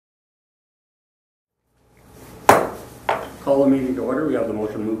Call the meeting to order. We have the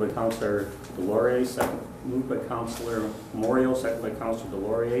motion moved by Councillor Delaurier, moved by Councillor Moriaux, second by Councillor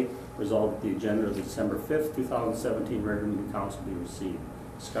Delaurier. Resolved that the agenda of the December 5th, 2017 regular meeting council be received.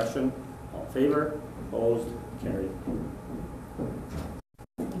 Discussion. All in favor? Opposed? Carried.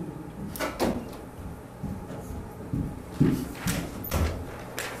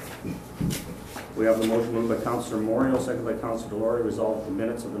 We have the motion moved by Councillor Moriaux, second by Councillor Delaurier. Resolved the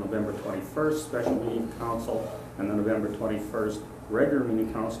minutes of the November 21st special meeting council and the November 21st regular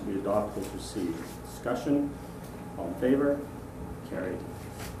meeting council be adopted as received. Discussion. All in favor? Carried.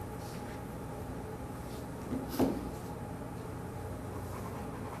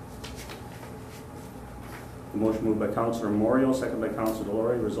 The motion moved by Councillor Moriaux, second by Councillor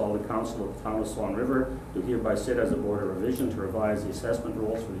Delaurier. Resolved the Council of the Town of Swan River do hereby sit as a board of revision to revise the assessment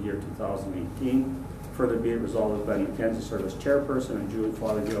rules for the year 2018. Further be it resolved that Ben McKenzie serve as chairperson and Julie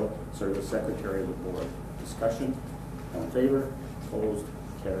Fothergill serve as secretary of the board. Discussion. All in favor? Opposed?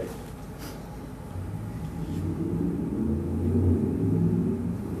 Carried.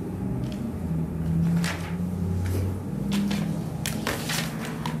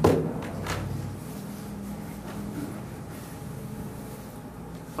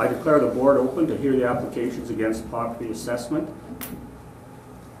 I declare the board open to hear the applications against property assessment.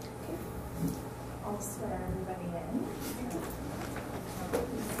 Okay. I'll swear everybody in.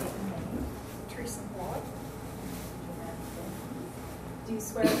 Taresa. Do you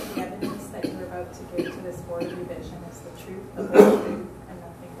swear that the evidence that you're about to give to this board of revision is the truth, the whole truth, and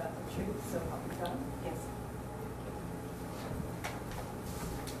nothing but the truth, so help you God? Yes.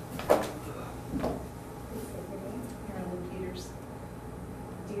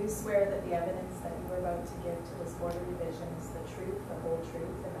 Do you swear that the evidence that you are about to give to this board of revision is the truth, the whole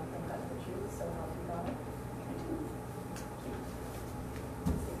truth, and nothing but the truth, so help you God? I do.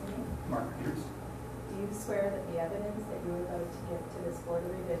 Mark Peters. Do you swear that the evidence that you are about to give to this board of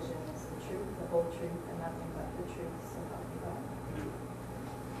revision is the truth, the whole truth, and nothing but the truth, so help you God? I do.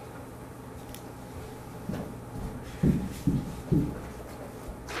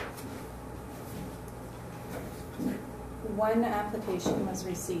 One application was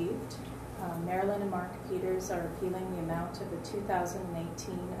received. Marilyn and Mark Peters are appealing the amount of the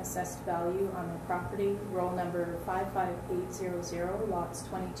 2018 assessed value on their property, roll number 55800, lots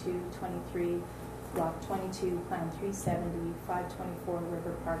 22, 23, block 22, plan 370, 524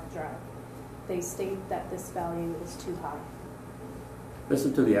 River Park Drive. They state that this value is too high.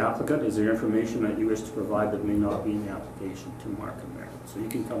 Listen to the applicant. Is there information that you wish to provide that may not be in the application to Mark and Marilyn? So you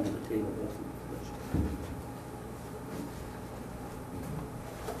can come to the table both of you.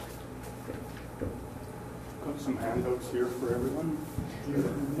 Got some handouts here for everyone.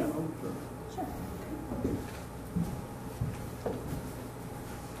 Yeah. Sure.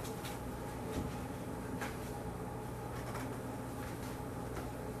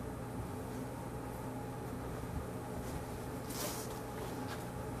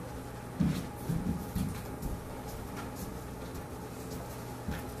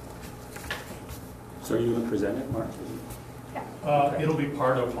 So are you going to present it, Mark? Yeah. It'll be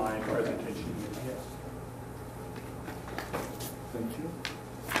part of my presentation. Yes. Thank you.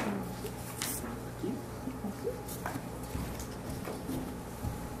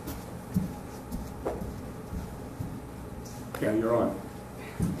 Yeah, you're on.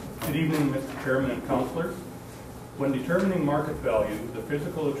 Good evening, Mr. Chairman and councillors. When determining market value, the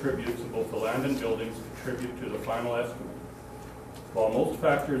physical attributes of both the land and buildings contribute to the final estimate. While most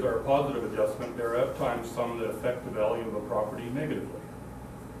factors are a positive adjustment, there are at times some that affect the value of a property negatively.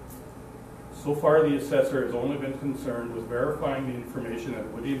 So far, the assessor has only been concerned with verifying the information that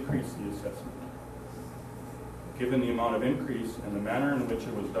would increase the assessment. Given the amount of increase and the manner in which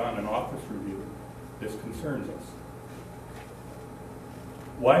it was done in office review, this concerns us.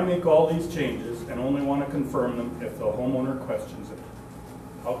 Why make all these changes and only want to confirm them if the homeowner questions it?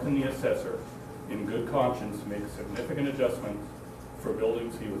 How can the assessor, in good conscience, make significant adjustments for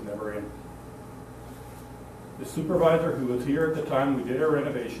buildings he was never in? The supervisor who was here at the time we did our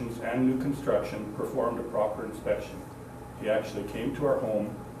renovations and new construction performed a proper inspection. He actually came to our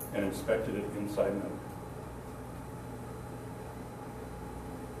home and inspected it inside and out.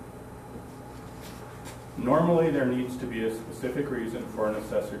 Normally, there needs to be a specific reason for an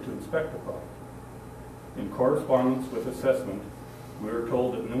assessor to inspect a property. In correspondence with assessment, we were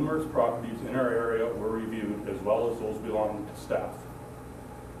told that numerous properties in our area were reviewed as well as those belonging to staff.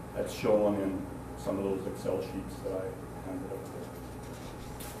 That's shown in some of those Excel sheets that I handed out there.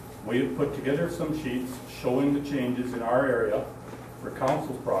 We have put together some sheets showing the changes in our area for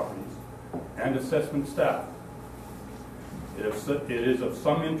council's properties and assessment staff. It is of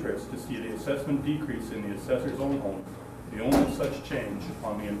some interest to see the assessment decrease in the assessor's own home the only such change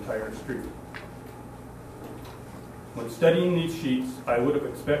on the entire street. When studying these sheets, I would have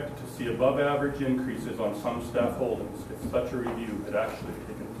expected to see above average increases on some staff holdings if such a review had actually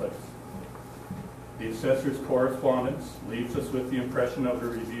taken place. The assessor's correspondence leaves us with the impression of the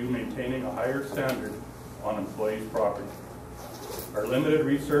review maintaining a higher standard on employees' property. Our limited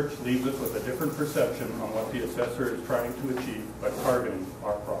research leaves us with a different perception on what the assessor is trying to achieve by targeting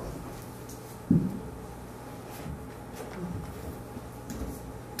our property.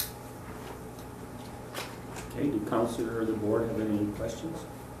 Okay, do councillor or the board have any questions?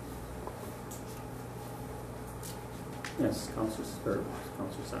 Yes, Councillor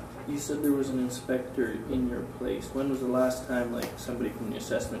Sakal. You said there was an inspector in your place. When was the last time like somebody from the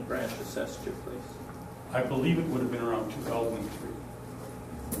assessment branch assessed your place? I believe it would have been around 2003.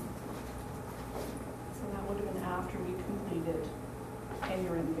 So that would have been after we completed any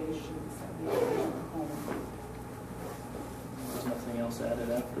renovations that we did in our home. Was nothing else added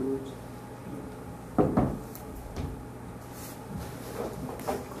afterwards?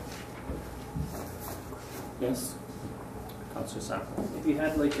 Yes, Councillor Sakal. If you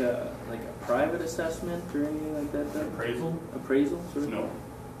had like a private assessment or anything like that, then Appraisal? sort of? No.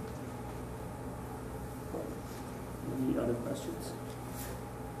 Any other questions?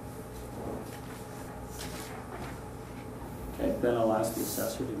 Okay, then I'll ask the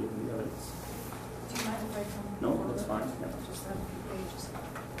assessor to give me the evidence. Do you mind if I come No, forward? that's fine. Yeah. Just have a few pages.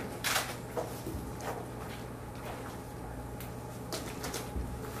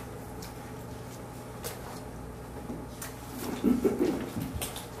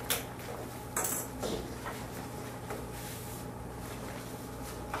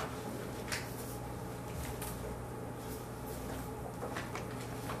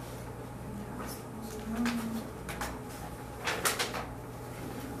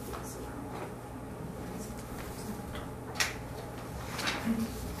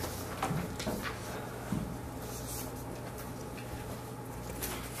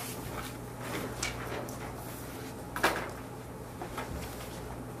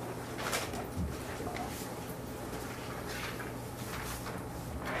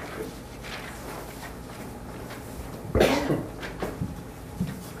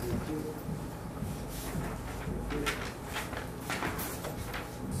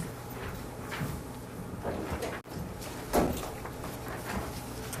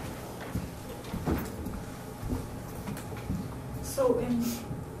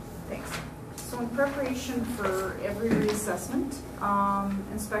 So in preparation for every reassessment,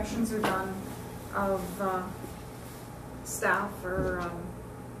 inspections are done of staff or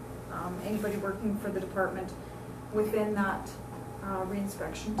anybody working for the department within that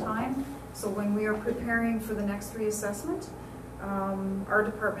reinspection time. So when we are preparing for the next reassessment, our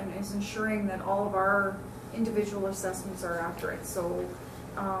department is ensuring that all of our individual assessments are accurate. So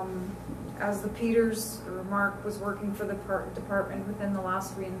as the Peters or Mark was working for the department within the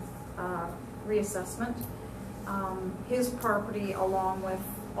last reassessment, his property along with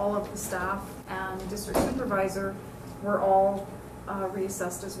all of the staff and district supervisor were all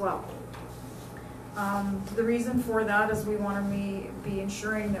reassessed as well. The reason for that is we want to be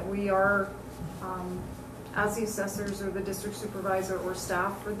ensuring that we are, as the assessors or the district supervisor or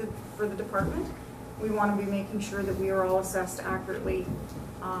staff for the department, we want to be making sure that we are all assessed accurately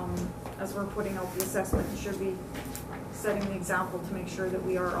as we're putting out the assessment, and should be setting the example to make sure that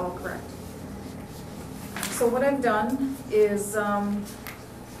we are all correct. So what I've done is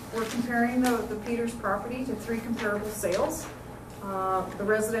we're comparing the Peters property to 3 comparable sales. The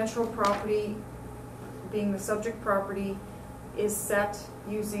residential property, being the subject property, is set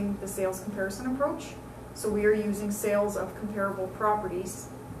using the sales comparison approach. So we are using sales of comparable properties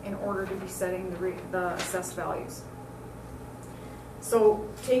in order to be setting the assessed values. So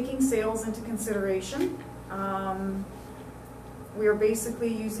taking sales into consideration, we are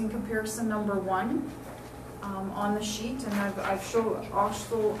basically using comparison number 1 on the sheet, and I've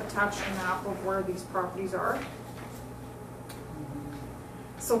also attached a map of where these properties are.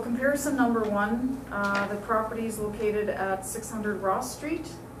 So comparison number 1, the property is located at 600 Ross Street.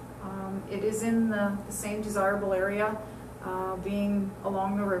 It is in the same desirable area, being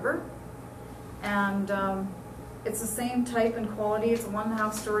along the river. And it's the same type and quality. It's a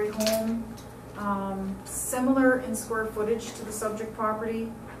 1.5 story home, similar in square footage to the subject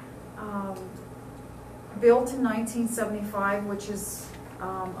property. Built in 1975, which is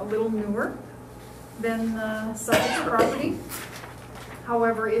a little newer than the subject property.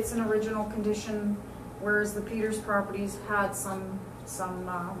 However, it's in original condition, whereas the Peters properties had some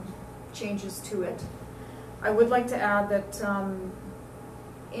changes to it. I would like to add that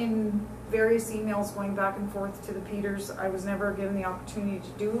in various emails going back and forth to the Peters, I was never given the opportunity to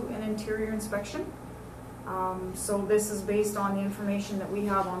do an interior inspection. So this is based on the information that we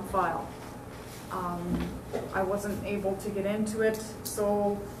have on file. I wasn't able to get into it,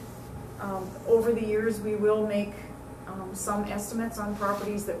 so over the years we will make some estimates on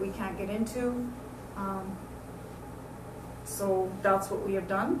properties that we can't get into. So that's what we have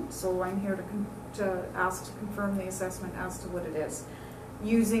done. So I'm here to ask to confirm the assessment as to what it is,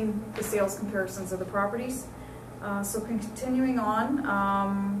 using the sales comparisons of the properties. So continuing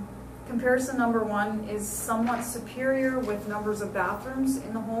on, comparison number 1 is somewhat superior with numbers of bathrooms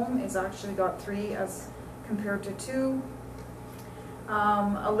in the home. It's actually got 3 as compared to 2.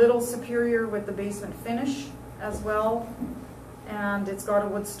 A little superior with the basement finish as well, and it's got a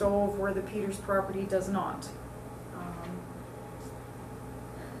wood stove where the Peters property does not.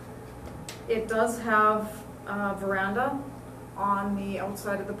 It does have a veranda on the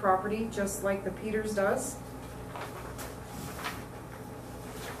outside of the property, just like the Peters does.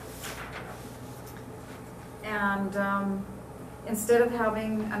 And instead of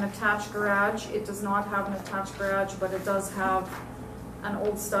having an attached garage, it does not have an attached garage, but it does have an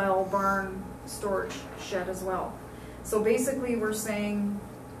old style barn storage shed as well. So basically we're saying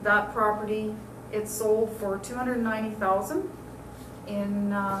that property, it sold for $290,000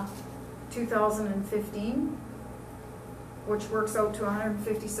 in 2015, which works out to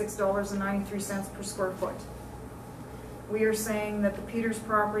 $156.93 per square foot. We are saying that the Peters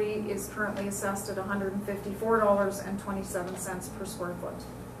property is currently assessed at $154.27 per square foot.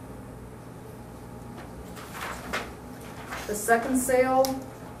 The second sale,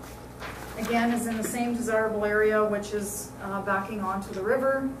 again, is in the same desirable area, which is backing onto the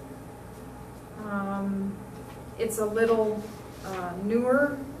river. It's a little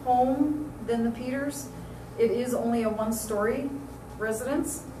newer home than the Peters. It is only a 1-story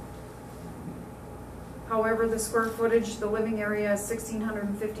residence. However, the square footage, the living area is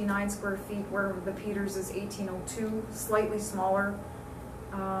 1,659 square feet, where the Peters is 1,802, slightly smaller.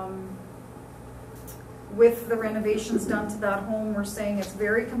 With the renovations done to that home, we're saying it's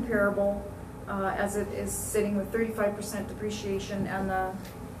very comparable, as it is sitting with 35% depreciation, and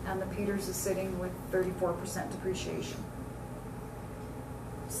the Peters is sitting with 34% depreciation.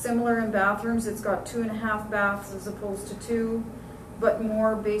 Similar in bathrooms, it's got 2.5 baths as opposed to 2, but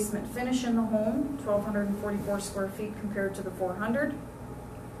more basement finish in the home, 1,244 square feet compared to the 400.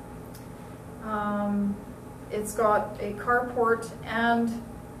 It's got a carport and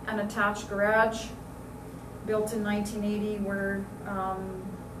an attached garage, built in 1980, where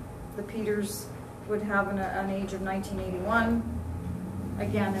the Peters would have an age of 1981.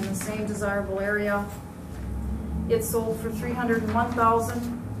 Again, in the same desirable area. It sold for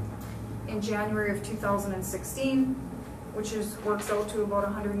 $301,000 in January of 2016, which works out to about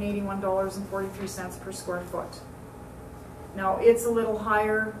 $181.43 per square foot. Now, it's a little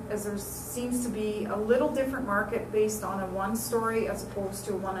higher, as there seems to be a little different market based on a 1-story as opposed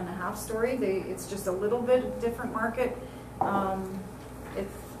to a 1.5-story. It's just a little bit different market.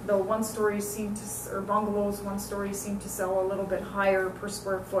 The 1-stories seem to, or bungalows 1-stories seem to sell a little bit higher per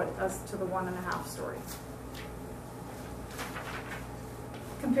square foot as to the 1.5-story.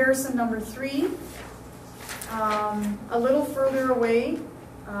 Comparison number 3, a little further away.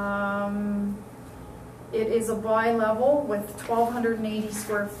 It is a bi-level with 1,280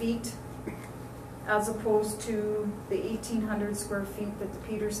 square feet as opposed to the 1,800 square feet that the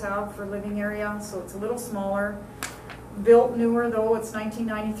Peters have for living area, so it's a little smaller. Built newer though, it's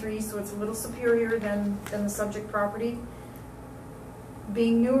 1993, so it's a little superior than the subject property.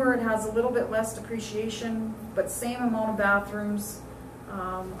 Being newer, it has a little bit less depreciation, but same amount of bathrooms,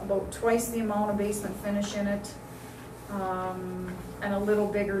 about twice the amount of basement finish in it, and a little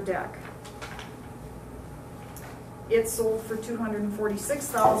bigger deck. It sold for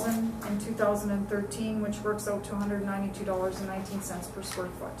 $246,000 in 2013, which works out to $192.19 per square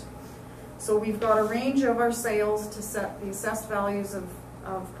foot. So we've got a range of our sales to set the assessed values of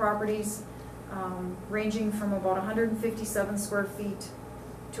properties, ranging from about 157 square feet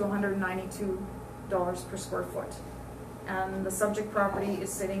to $192 per square foot. And the subject property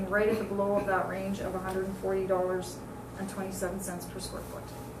is sitting right at the below of that range of $140.27 per square foot.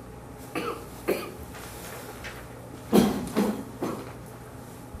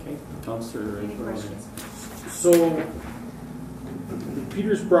 Okay, Councillor. Any questions? So, the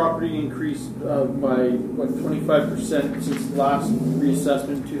Peters property increased by, what, 25% since the last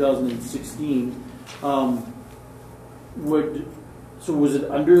reassessment in 2016. So was it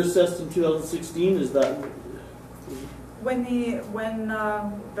underassessed in 2016? Is that... When the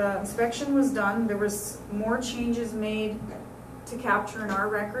inspection was done, there was more changes made to capture in our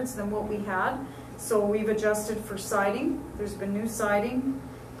records than what we had. So we've adjusted for siding. There's been new siding,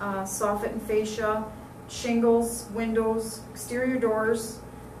 soffit and fascia, shingles, windows, exterior doors.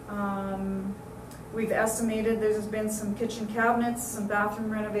 We've estimated there's been some kitchen cabinets, some bathroom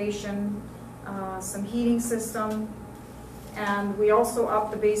renovation, some heating system, and we also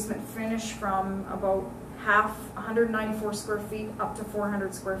upped the basement finish from about half, 194 square feet, up to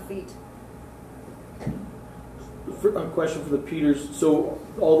 400 square feet. A question for the Peters. So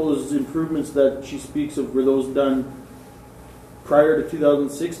all those improvements that she speaks of, were those done prior to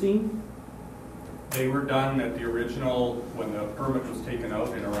 2016? They were done at the original, when the permit was taken out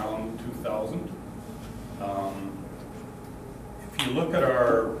in around 2000. If you look at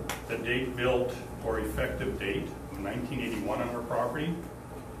the date built or effective date of 1981 on our property,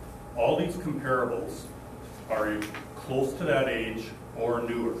 all these comparables are close to that age or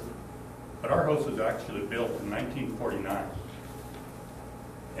newer. But our house was actually built in 1949.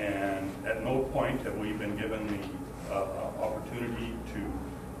 And at no point have we been given the opportunity to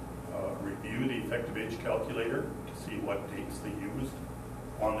review the effective age calculator to see what dates they used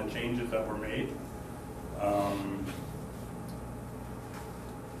on the changes that were made. A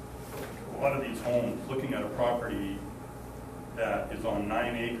lot of these homes, looking at a property that is on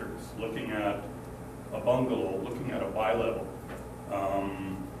 9 acres, looking at a bungalow, looking at a bi-level,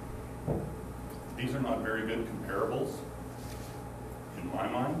 these are not very good comparables in my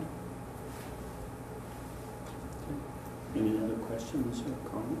mind. Any other questions or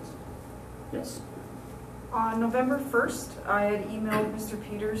comments? Yes. On November 1st, I had emailed Mr.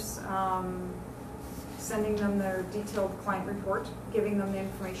 Peters, sending them their detailed client report, giving them the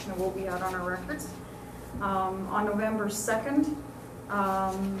information of what we had on our records. On November 2nd,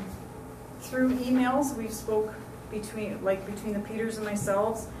 through emails, we spoke between the Peters and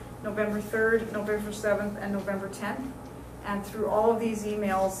myself, November 3rd, November 7th, and November 10th. And through all of these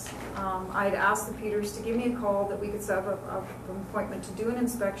emails, I'd asked the Peters to give me a call that we could set up an appointment to do an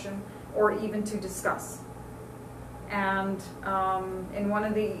inspection or even to discuss. And in one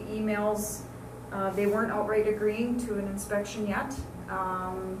of the emails, they weren't outright agreeing to an inspection yet,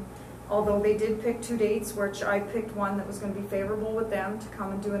 although they did pick 2 dates, which I picked one that was going to be favorable with them to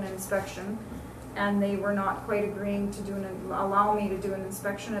come and do an inspection, and they were not quite agreeing to allow me to do an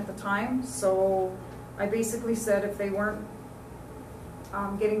inspection at the time. So I basically said if they weren't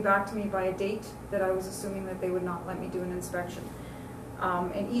getting back to me by a date, that I was assuming that they would not let me do an inspection.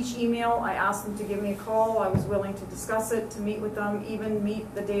 In each email, I asked them to give me a call. I was willing to discuss it, to meet with them, even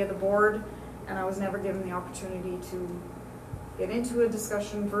meet the day of the board, and I was never given the opportunity to get into a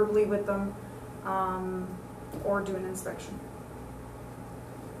discussion verbally with them or do an inspection.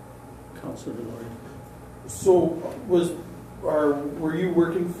 Councillor Delaurier. So were you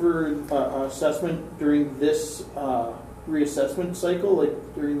working for assessment during this reassessment cycle,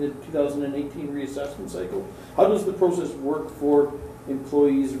 like during the 2018 reassessment cycle? How does the process work for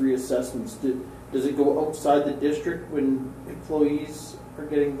employees' reassessments? Does it go outside the district when employees are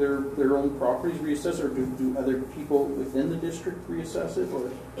getting their own properties reassessed, or do other people within the district reassess it?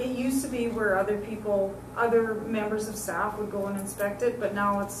 Or it used to be where other members of staff would go and inspect it, but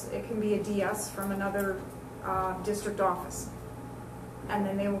now it can be a DS from another district office, and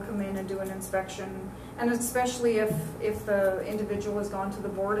then they will come in and do an inspection. And especially if the individual has gone to the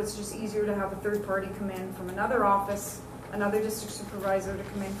board, it's just easier to have a third party come in from another office, another district supervisor to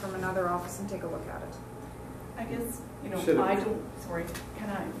come in from another office and take a look at it. I guess, sorry, can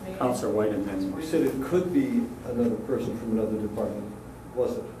I? Councillor Whyte and then. You said it could be another person from another department.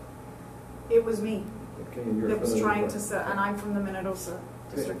 Was it? It was me Okay, and you're that was from another trying to department. set, and I'm from the Minnedosa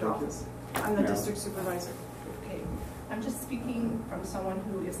district thank you. office. I'm the Yeah. district supervisor. Okay, I'm just speaking from someone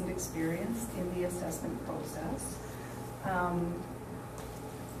who isn't experienced in the assessment process.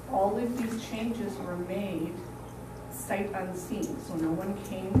 All of these changes were made sight unseen, so no one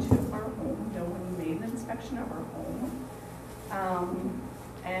came to our home, no one made an inspection of our home.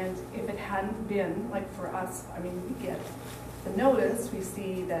 And if it hadn't been, like for us, I mean, we get the notice, we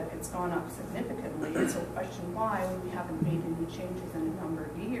see that it's gone up significantly, and so question why when we haven't made any changes in a number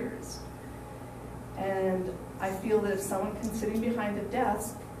of years. And I feel that if someone can sitting behind a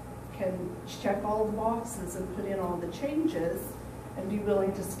desk can check all the boxes and put in all the changes and be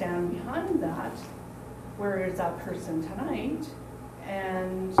willing to stand behind that, where is that person tonight?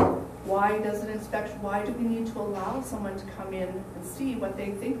 And why does an inspection, why do we need to allow someone to come in and see what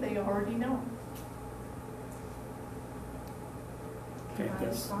they think they already know? Okay,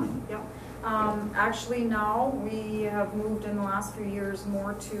 yes. Yep. Actually now we have moved in the last few years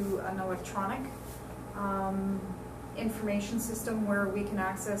more to an electronic information system where we can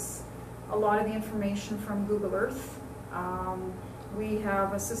access a lot of the information from Google Earth We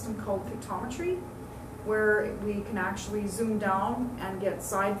have a system called pictometry, where we can actually zoom down and get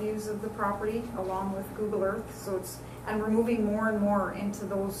side views of the property along with Google Earth. So and we're moving more and more into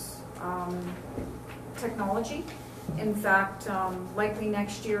those technology. In fact, likely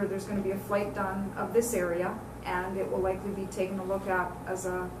next year there's going to be a flight done of this area, and it will likely be taken a look at as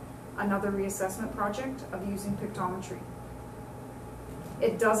another reassessment project of using pictometry.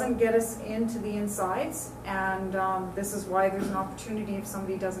 It doesn't get us into the insides, and this is why there's an opportunity if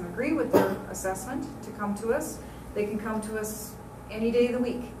somebody doesn't agree with their assessment to come to us. They can come to us any day of the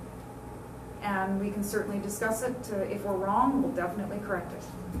week, and we can certainly discuss it. If we're wrong, we'll definitely correct it.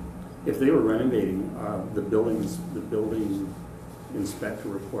 If they were renovating the building inspector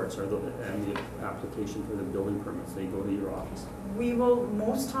reports and the application for the building permits, they go to your office? We will,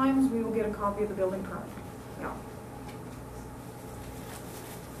 most times, we will get a copy of the building permit. Yeah.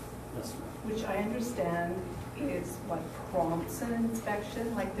 Yes. Which I understand is what prompts an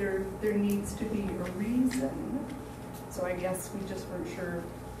inspection, like there needs to be a reason. So I guess we just weren't sure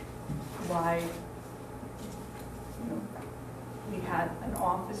why, we had an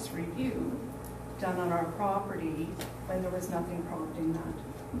office review done on our property when there was nothing prompting that.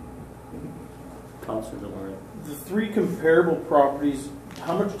 Councillor Delaurier. The 3 comparable properties,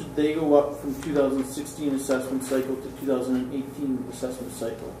 how much did they go up from 2016 assessment cycle to 2018 assessment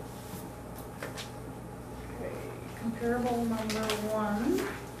cycle? Okay, comparable number 1.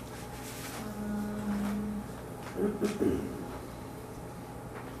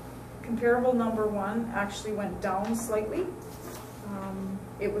 Comparable number 1 actually went down slightly.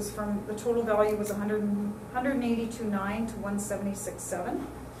 It was from, the total value was 182.9 to 176.7.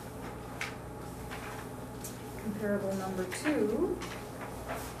 Comparable number 2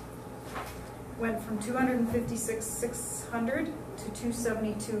 went from 256,600 to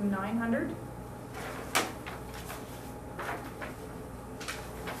 272,900.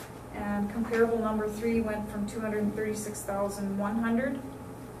 And comparable number 3 went from 236,100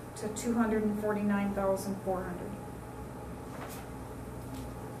 to 249,400.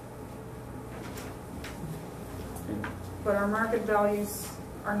 But our market values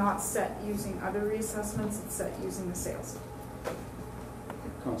are not set using other reassessments, it's set using the sales.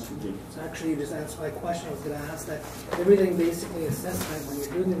 Councillor Jacobson. Actually, you just answered my question. I was going to ask that everything basically assessment, when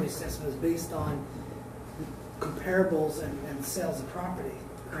you're doing the reassessment, is based on comparables and sales of property.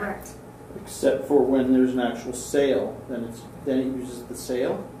 Correct. Except for when there's an actual sale, then it uses the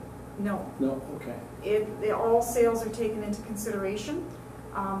sale? No. No, okay. All sales are taken into consideration.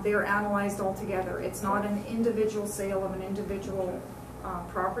 They are analyzed all together. It's not an individual sale of an individual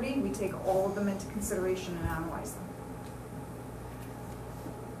property. We take all of them into consideration and analyze them.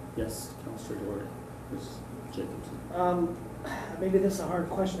 Yes, Councillor Delaurier. Ms. Jacobson. Maybe this is a hard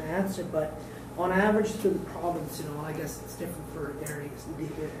question to answer, but on average through the province, I guess it's different for areas,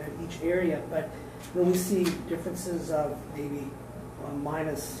 each area, but when we see differences of maybe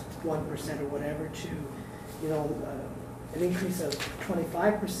minus 1% or whatever to, an increase of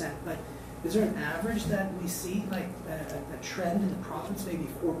 25%, but is there an average that we see, like a trend in the province, maybe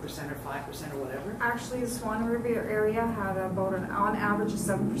 4% or 5% or whatever? Actually, the Swan River area had about on average a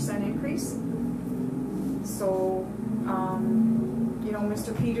 7% increase. So,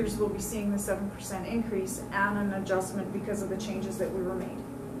 Mr. Peters will be seeing the 7% increase and an adjustment because of the changes that we made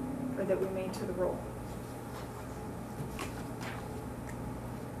to the roll.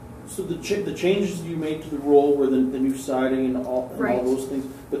 So the changes you made to the roll were the new siding and all those things,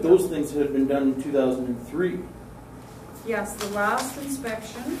 but those things had been done in 2003. Yes, the last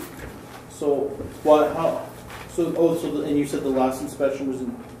inspection. So what? How? And you said the last inspection was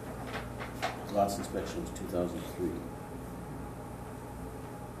in. The last inspection was 2003.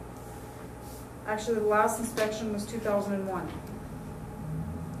 Actually, the last inspection was 2001.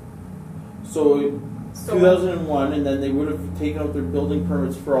 So 2001, and then they would have taken out their building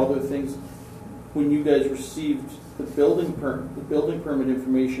permits for all their things. When you guys received the building permit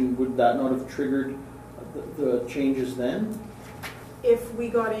information, would that not have triggered the changes then? If we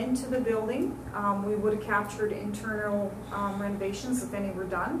got into the building, we would have captured internal renovations if any were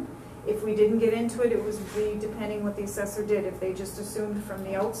done. If we didn't get into it, it was depending what the assessor did. If they just assumed from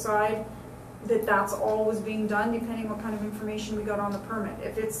the outside that that's all was being done, depending what kind of information we got on the permit.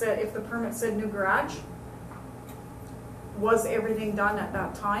 If the permit said new garage, was everything done at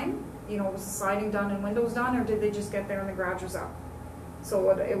that time? Was the siding done and windows done, or did they just get there and the garage was up? So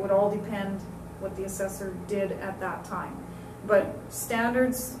it would all depend what the assessor did at that time. But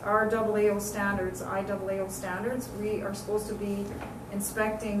standards, RAAO standards, IAAO standards, we are supposed to be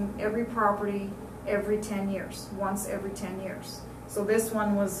inspecting every property every 10 years, once every 10 years. So this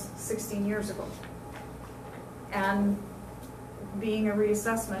one was 16 years ago. And being a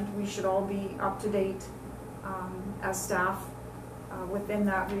reassessment, we should all be up to date as staff within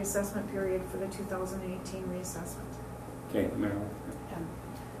that reassessment period for the 2018 reassessment. Okay, Marilyn.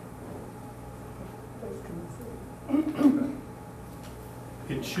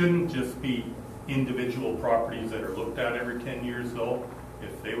 It shouldn't just be individual properties that are looked at every 10 years though.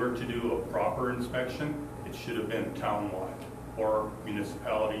 If they were to do a proper inspection, it should have been townwide or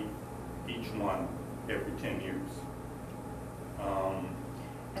municipality, each one every 10 years.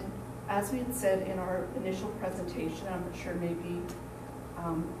 And as we had said in our initial presentation, I'm not sure maybe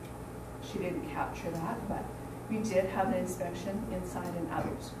she didn't capture that, but we did have an inspection inside and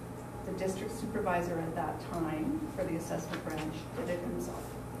out. The district supervisor at that time for the assessment branch did it himself.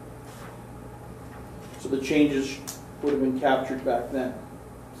 So the changes would have been captured back then.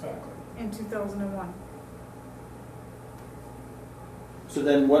 Exactly. In 2001. So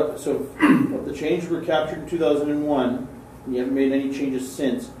then what, so if the changes were captured in 2001, and you haven't made any changes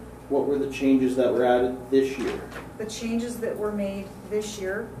since, what were the changes that were added this year? The changes that were made this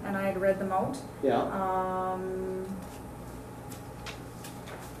year, and I had read them out. Yeah.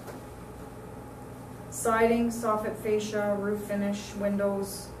 Siding, soffit fascia, roof finish,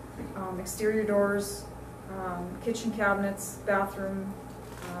 windows, exterior doors, kitchen cabinets, bathroom,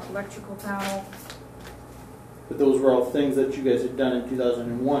 electrical panel. But those were all things that you guys had done in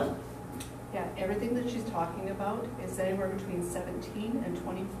 2001. Yeah, everything that she's talking about is anywhere between 17 and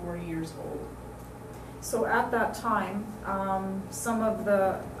 24 years old. So at that time, some of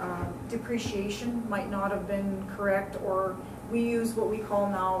the depreciation might not have been correct, or we use what we call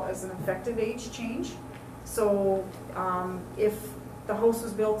now as an effective age change. So if the house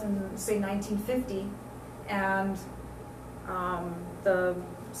was built in, say, 1950, and the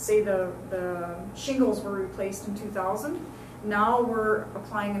shingles were replaced in 2000, now we're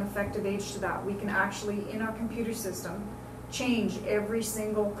applying an effective age to that. We can actually, in our computer system, change every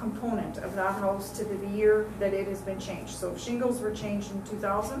single component of that house to the year that it has been changed. So if shingles were changed in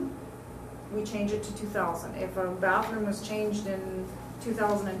 2000, we change it to 2000. If a bathroom was changed in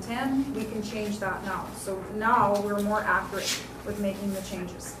 2010, we can change that now. So now we're more accurate with making the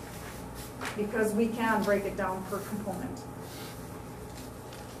changes because we can break it down per component.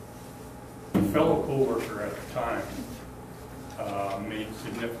 A fellow co-worker at the time made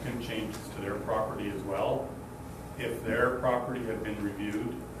significant changes to their property as well. If their property had been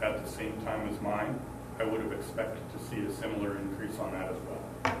reviewed at the same time as mine, I would have expected to see a similar increase on that as well.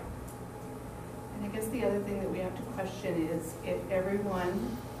 And I guess the other thing that we have to question is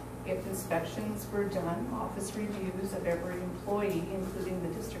if inspections were done, office reviews of every employee, including the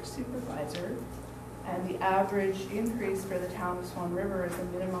district supervisor, and the average increase for the town of Swan River is a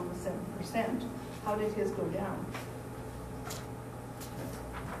minimum of 7%, how did his go down?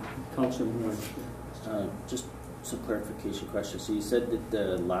 Councillor Moore. Just some clarification question. So you said that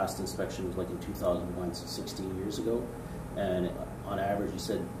the last inspection was like in 2001, so 16 years ago, and on average you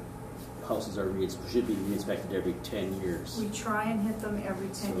said houses should be re-inspected every 10 years. We try and hit them every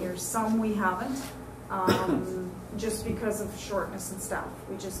 10 years. Some we haven't, just because of shortness in staff.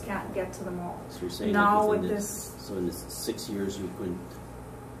 We just can't get to them all. So you're saying now with with this, so in this 6 years you couldn't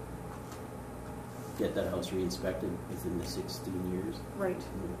get that house re-inspected within the 16 years? right.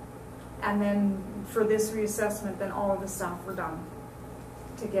 And then for this reassessment, then all of the staff were done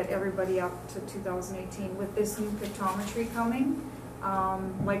to get everybody up to 2018. With this new pictometry coming,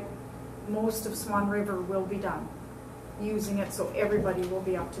 like most of Swan River will be done using it, so everybody will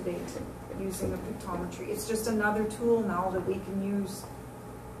be up to date using the pictometry. It's just another tool now that we can use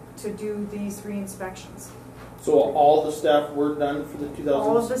to do these re-inspections. So all the staff were done for the 2000s?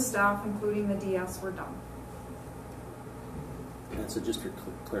 All of the staff, including the DS, were done. And so just for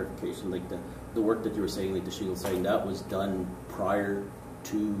clarification, like the work that you were saying, like the shingle siding, that was done prior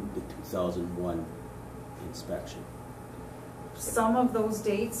to the 2001 inspection. Some of those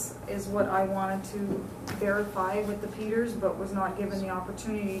dates is what I wanted to verify with the Peters, but was not given the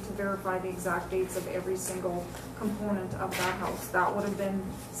opportunity to verify the exact dates of every single component of that house. That would have been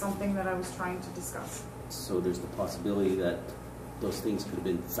something that I was trying to discuss. So there's the possibility that those things could have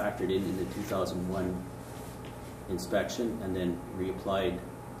been factored in the 2001 inspection and then reapplied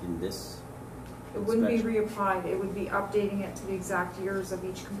in this It wouldn't be inspection? reapplied, it would be updating it to the exact years of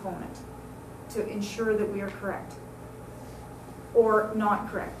each component to ensure that we are correct or not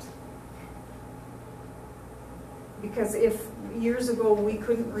correct. Because if years ago we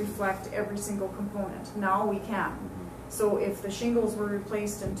couldn't reflect every single component, now we can. So if the shingles were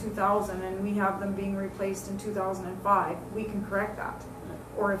replaced in 2000 and we have them being replaced in 2005, we can correct that.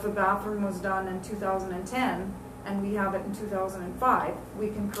 Or if a bathroom was done in 2010 and we have it in 2005, we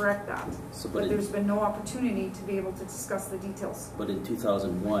can correct that. So, But there's been no opportunity to be able to discuss the details. But in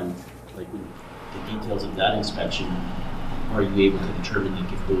 2001, like when the details of that inspection, are you able to determine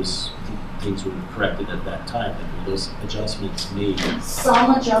like if those things were corrected at that time? Like were those adjustments made?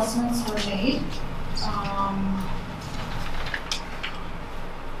 Some adjustments were made.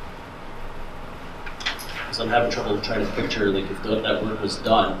 Because I'm having trouble trying to picture like if that work was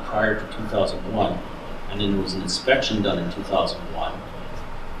done prior to 2001, and then there was an inspection done in 2001.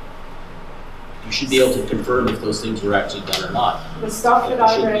 You should be able to confirm if those things were actually done or not. The stuff that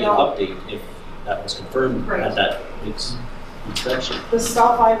I read out. There should be an update if that was confirmed at that inspection. The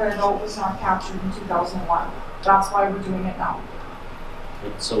stuff I read out was not captured in 2001. That's why we're doing it now.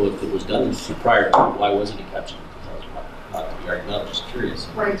 So if it was done prior, why wasn't it captured in 2001? Not to be arguing, I'm just curious.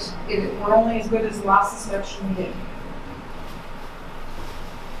 Right. We're only as good as the last inspection we did.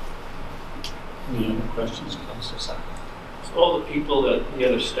 Any other questions, Councillor Sakal? So all the people that the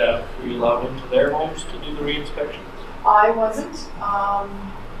other staff, were you allowed into their homes to do the re-inspections? I wasn't.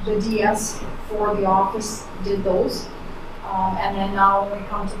 The DS for the office did those. And then now when we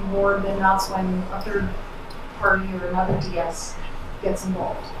come to the board, then that's when a third party or another DS gets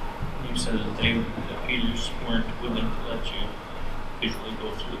involved. You said that the Peters weren't willing to let you visually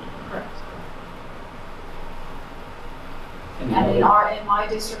go through them. Correct. And in my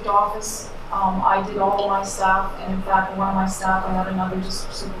district office, I did all of my staff, and in fact, one of my staff, I had another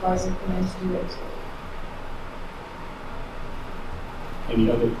district supervisor come in to do it. Any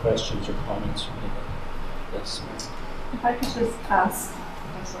other questions or comments from the Yes. If I could just ask,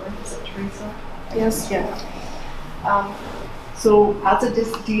 I'm sorry, is it Taresa? Yes. Yeah. So as a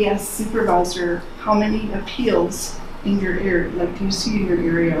DS supervisor, how many appeals in your area, like do you see in your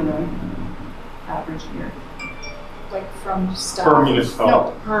area on an average year? Like from staff? Per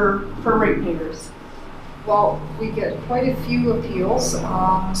municipality. No, per ratepayers. Well, we get quite a few appeals.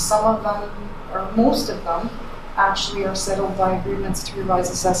 Some of them, or most of them, actually are settled by agreements to revise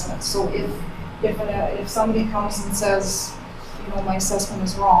assessments. So if somebody comes and says, you know, my assessment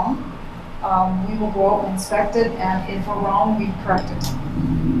is wrong, we will go out and inspect it, and if we're wrong, we correct it.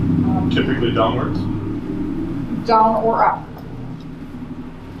 Typically downwards? Down or up.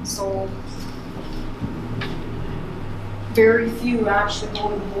 So very few actually go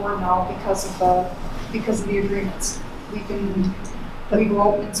to the board now because of the agreements. We go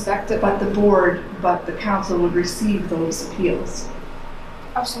out and inspect it. But the council would receive those appeals.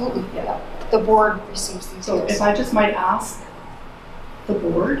 Absolutely, yeah. The board receives these So appeals. if I just might ask the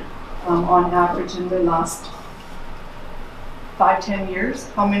board, on average in the last 5-10 years,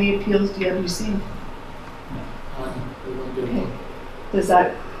 how many appeals have you seen? Okay. Does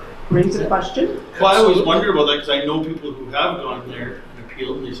that raise a question? Well, I always wonder about that because I know people who have gone there and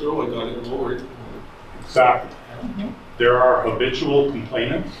appealed, and they said, "Oh, I got it lowered." Exactly. Mm-hmm. There are habitual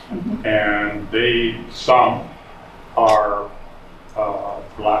complainants, and some are, for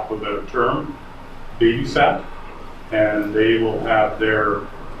lack of a better term, babysat, and they will have their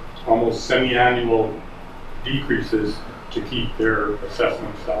almost semi-annual decreases to keep their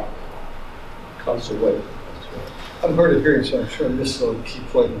assessment staff. Councillor Whyte. I'm hard of hearing, so I'm sure I missed a key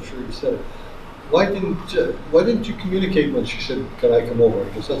point. I'm sure you said it. Why didn't you communicate when she said, "Can I come over?"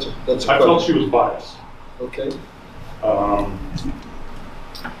 Because that's a I felt she was biased. Okay.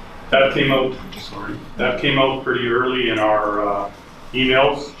 That came out pretty early in our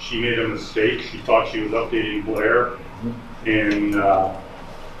emails. She made a mistake. She thought she was updating Blair in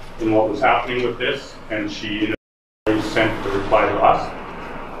what was happening with this, and she sent the reply to us.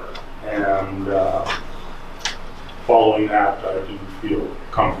 And following that, I didn't feel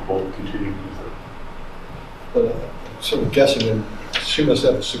comfortable continuing with her. But I'm sort of guessing, and she must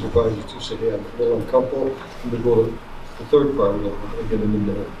have a supervisor to say, "Hey, I'm a little uncomfortable," and to go to the third party and get them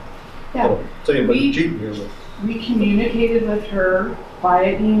into it. Yeah. Tell you about the cheating here, but We communicated with her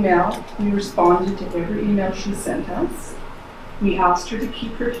via email. We responded to every email she sent us. We asked her to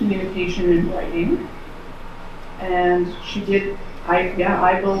keep her communication in writing, and she did. I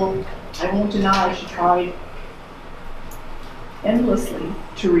won't deny she tried endlessly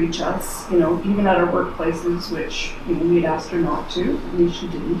to reach us, you know, even at our workplaces, which, you know, we had asked her not to. I mean, she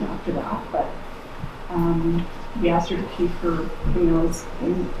didn't after that, but we asked her to keep her emails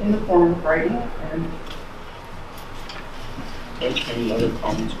in the form of writing. And Any other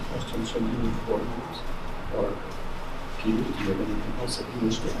comments or questions from you, board members? Or Peter, do you have anything else that you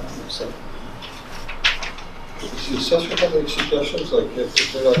wish to have said? does the assessor have any suggestions? Like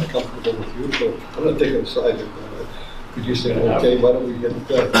if they're not comfortable with you, so I'm not taking a side. Could you say, okay, why don't we get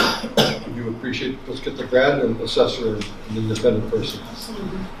would you appreciate, let's get the grant and assessor and an independent person?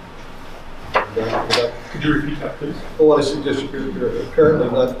 Absolutely. Could you repeat that, please? Well, I suggest you're apparently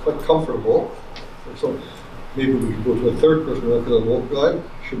not quite comfortable. So maybe we could go to a third person, because a local guy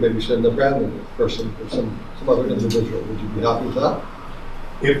should maybe send a Brandon person or some other individual. Would you be happy with that?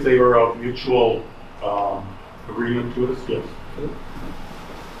 If they were of mutual agreement to us, yes.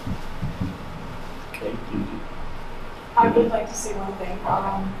 Okay. I would like to say one thing,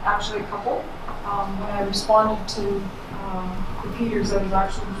 actually a couple. When I responded to the Peters, I was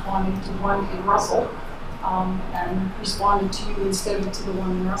actually responding to one in Russell, and responded to you instead of to the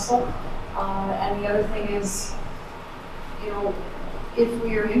one in Russell. And the other thing is, you know, if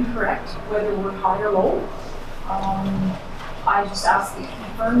we are incorrect, whether we're high or low, I just asked that you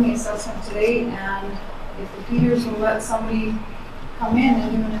confirm the assessment today, and if the Peters will let somebody come in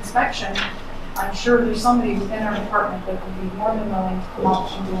and do an inspection, I'm sure there's somebody within our department that would be more than willing to come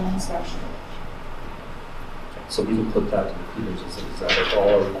out and do an inspection. So we can put that to the Peters, is that at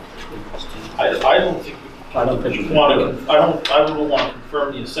all? I don't think I don't think we want to. I would want to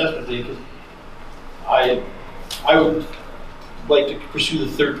confirm the assessment date, because I would like to pursue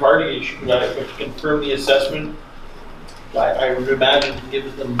the third party issue. But to confirm the assessment, I would imagine to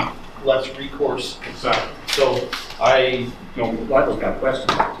give them less recourse. Exactly. So Michael's got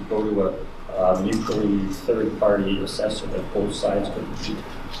questions to go to a mutually third party assessor that both sides could be.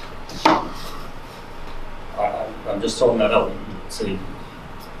 I'm just throwing that out. Say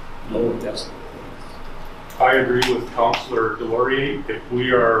no, yes. I agree with Councillor Delaurier. If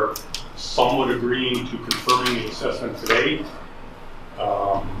we are somewhat agreeing to confirming the assessment today,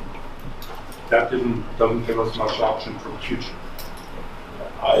 that doesn't give us much option for the future.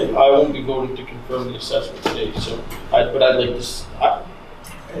 I won't be voting to confirm the assessment today. So, but I'd like to.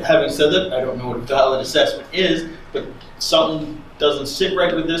 Having said that, I don't know what a valid assessment is, but something doesn't sit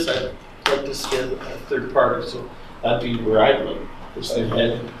right with this. I'd like to see a third party. So that'd be where I'd like this thing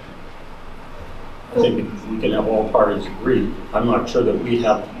headed. I think we can have all parties agree. I'm not sure that we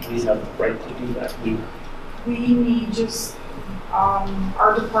have the right to do that. We need just,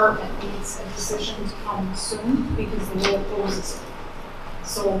 our department needs a decision to come soon because the road closes.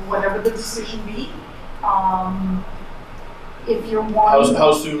 So whatever the decision be, if you're wanting.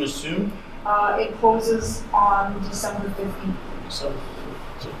 How soon is soon? It closes on December 15th. So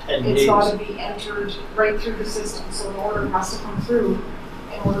 10 days. It's got to be entered right through the system, so an order has to come through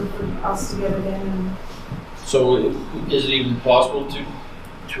in order for us to get it in. And so is it even possible to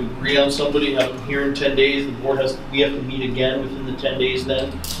agree on somebody, have them here in 10 days, the board we have to meet again within the 10 days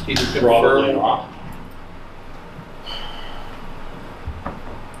then? Probably not.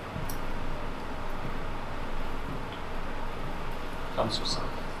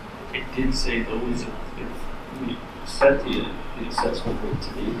 It did say though, is if we set the assessment rate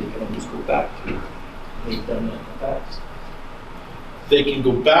today, they can always go back to it. They've done that in the past. They can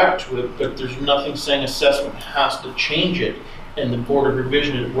go back to it, but there's nothing saying assessment has to change it. And the Board of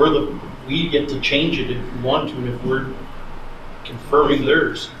Revision, we get to change it if we want to, and if we're confirming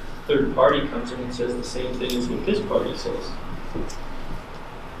theirs. Third party comes in and says the same thing as what this party says. And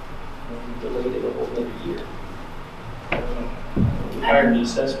we delayed it a whole other year. I don't know. We hired the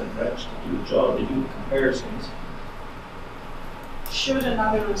assessment branch to do a job, to do comparisons. should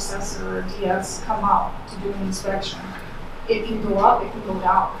another assessor or DS come out to do an inspection, it can go up, it can go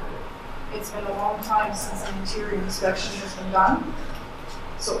down. It's been a long time since an interior inspection has been done,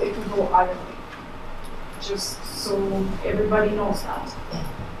 so it can go either way. Just so everybody knows that.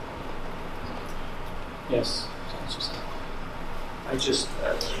 Yes. I just,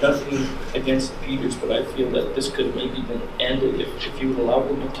 nothing against the Peters, but I feel that this could have maybe been ended if you would allow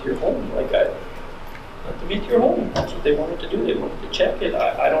them into your home. Let them into your home. That's what they wanted to do. They wanted to check it.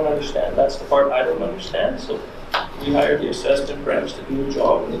 I don't understand. That's the part I don't understand. So we hired the assessment branch to do a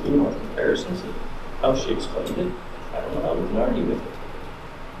job, and they do more comparisons of how she explained it. I don't know how we can argue with it.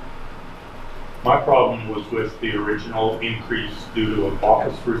 My problem was with the original increase due to an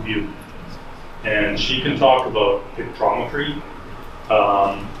office review. And she can talk about pictometry.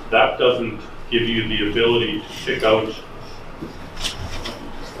 That doesn't give you the ability to pick out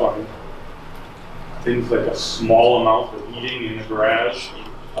things like a small amount of heating in the garage,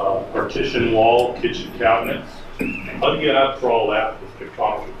 partition wall, kitchen cabinets. How do you get out for all that with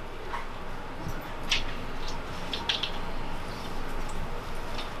pictometry?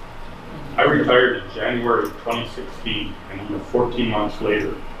 I retired in January of 2016, and 14 months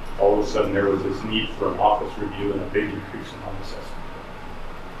later, all of a sudden there was this need for an office review and a big increase in home assessment.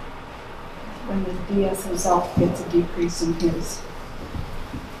 When the DS himself gets a decrease in his.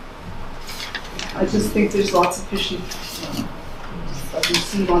 I just think there's lots of fishy, doesn't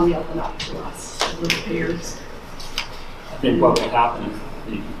seem on the up and up to us, little payers. I think what will happen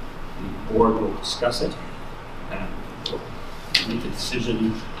if The board will discuss it and make a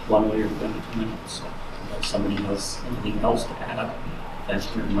decision one way or the other tonight. So unless somebody has anything else to add, thank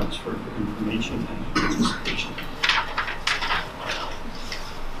you very much for your information and participation.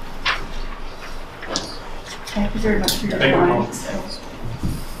 Thank you very much for your Thank you, time.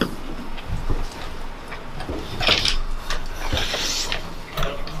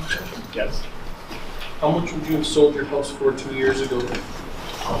 Yes. How much would you have sold your house for 2 years ago?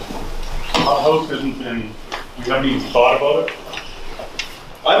 Our house hasn't been, we haven't even thought about it.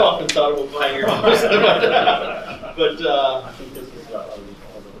 I've often thought about buying your house, but I think this is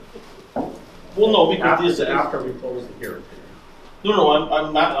well, no, because this is after we close the hearing. No,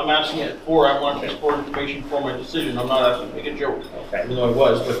 I'm asking it for, I want for information for my decision. I'm not asking to make a joke. Okay. Even though I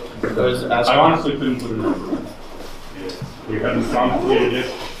was, but I was asking. I honestly couldn't put a number on it. We hadn't contemplated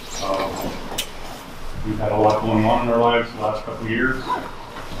it. We've had a lot going on in our lives the last couple of years.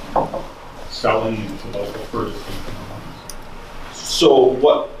 Selling is about the furthest thing from our lives. So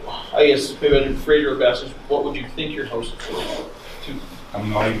what, I guess, maybe I didn't phrase your best, is what would you think your house is worth? I'm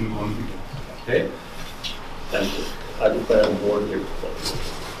not even going to guess. Okay. Thank you. I declare the board here closed.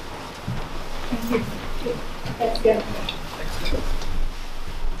 Thank you. That's good.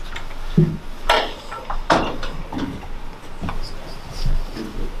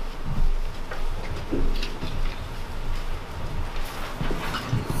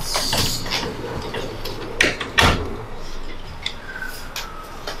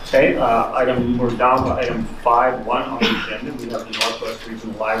 Okay, we're down to item 5.1 on the agenda. We have the Northwest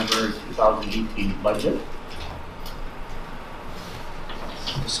Regional Library 2018 budget.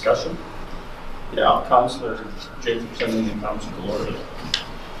 Discussion? Yeah, Councillor Jacobson and Councillor Delaurier.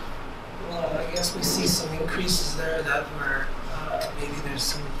 Well, I guess we see some increases there that were, maybe there's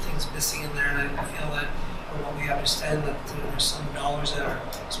some things missing in there, and I feel that, from what we understand, that there's some dollars that are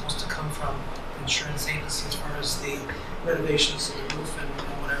supposed to come from insurance agency as far as the renovations to the roof and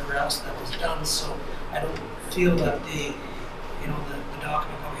whatever else that was done. So I don't feel that the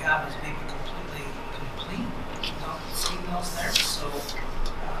document that we have is maybe completely complete, not seeing those there. So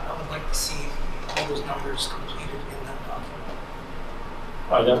I would like to see all those numbers completed in that document.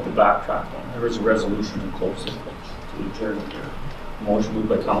 I'd have to backtrack on. There is a resolution to close this to adjourn here. Motion moved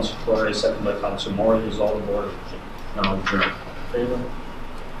by Councillor Delaurier, second by Councillor Moriaux. Resolve the board now adjourn. In favor?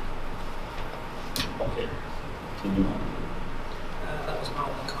 Okay. Continue on. That was my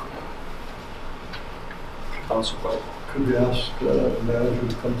only comment. Councillor Whyte. Could we ask the manager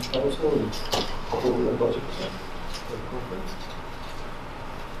to come to council and go over the budget?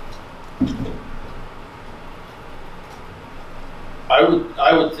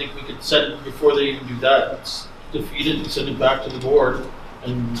 I would think we could send it before they even do that. Let's defeat it and send it back to the board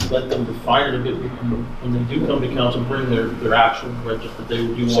and let them refine it a bit. When they do come to council, bring their actual budget that they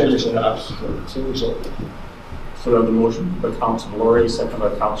do want us to pass. Same result. So we have the motion by Councillor Delaurier, second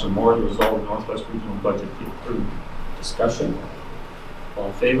by Councillor Moriaux, resolve the Northwest Regional budget be approved. Discussion. All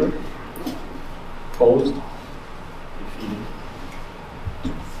in favor? Opposed? Defeated.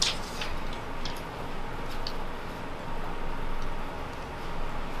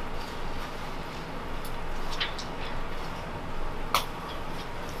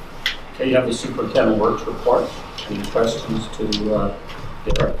 Okay, you have the Superintendent Works report. Any questions to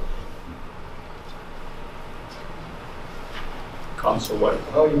Derek? Councillor Whyte.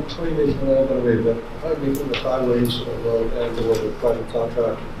 How you making that going to be, but how you making the highways and the private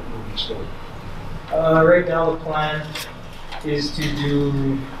contract will be still? Right now the plan is to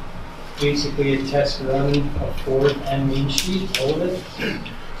do basically a test run of 4th and Main Street, all of it,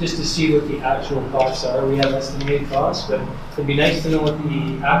 just to see what the actual costs are. We have estimated costs, but it'd be nice to know what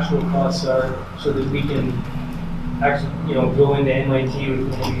the actual costs are so that we can actually, go into NYT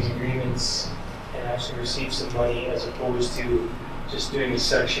with one of these agreements and actually receive some money as opposed to just doing a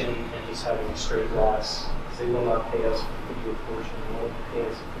section and just having a straight loss. Because they will not pay us a pretty good portion, they won't pay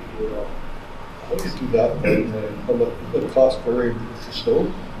us a pretty good all. How do you do that when the cost per area is the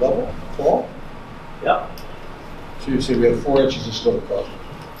stone level, fall? Yeah. So you say we have 4 inches of stone cost.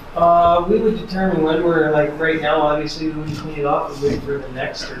 We would determine when we're, like right now, obviously we would clean it off and wait for the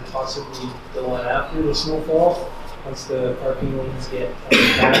next or possibly the one after the snowfall, once the parking lanes get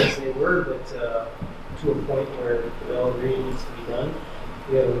as bad as they were, but to a point where the Delaurier needs to be done.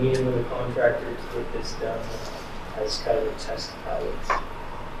 We have a meeting with a contractor to get this done as kind of a test pilot.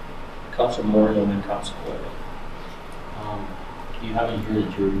 Councillor Moriaux and then Councillor Whyte. You haven't heard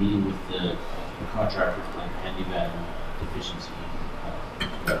that you're meeting with the contractor for like handyman deficiency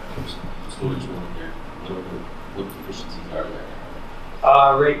storage over there. What deficiencies are there?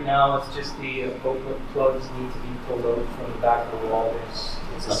 Right now, it's just the outlet plugs need to be pulled out from the back of the wall.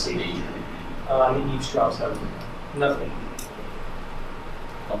 It's nothing major. The eavesdrops have nothing.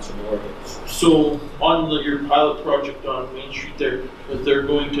 Councillor Delaurier. So on your pilot project on Main Street there, if they're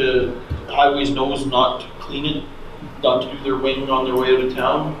going to Highways knows not to clean it, not to do their wing on their way out of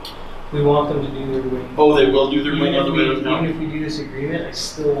town? We want them to do their wing. Oh, they will do their wing on the way out of town? Even if we do this agreement, I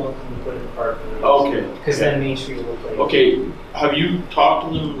still want them to put it in parking lots. Okay. Because then Main Street will look like. Okay, have you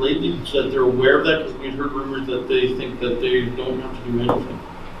talked to them lately so that they're aware of that? Because we've heard rumors that they think that they don't have to do anything.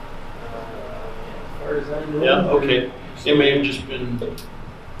 As far as I know. Yeah, okay. It may have just been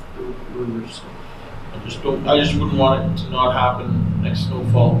rumors. I just wouldn't want it to not happen next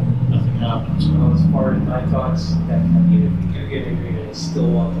snowfall. Nothing happens. Well, as far as my thoughts, that even if we do get an agreement, I still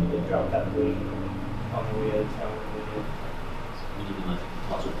want them to drop that weight on the way out of town. Even like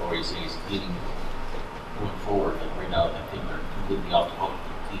Councillor Delaurier saying he's cleaning going forward, like right now, I think they're completely off the hook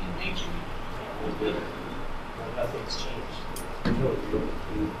for cleaning Main Street. Nothing's changed.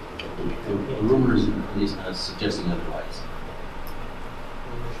 The rumors at least are suggesting otherwise.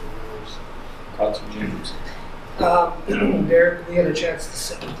 Councillor James. Derek, we had a chance to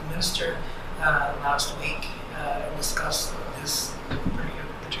sit with the minister last week and discuss this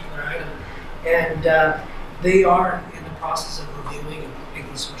particular item. And they are in the process of reviewing and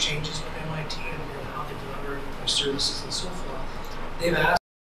making some changes with MIT and how they deliver their services and so forth. They've asked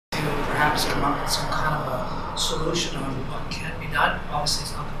to perhaps come up with some kind of a solution on what can be done. Obviously,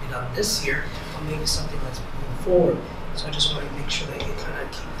 it's not going to be done this year, but maybe something that's moving forward. So I just want to make sure that you kind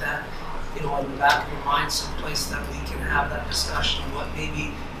of keep that, in the back of your mind, someplace that we can have that discussion on what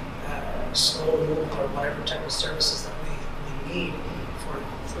maybe snow removal or whatever type of services that we need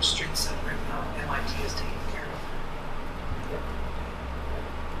for streets that right now MIT is taking care of.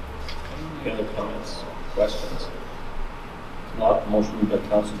 Any other comments, questions? If not, the motion moved by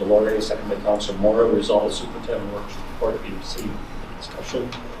Councillor Delaurier, second by Councillor Moriaux, resolve the superintendent works report be received.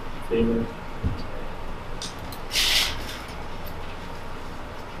 Discussion, favor?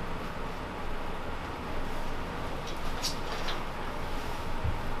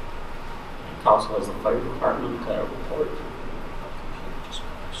 Council has the fire department report.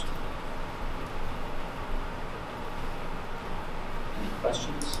 Any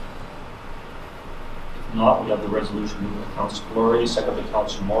questions? If not, we have the resolution moved by Councillor Delaurier, second by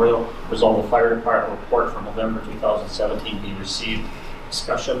Councillor Moriaux. Resolve the fire department report for November 2017 be received.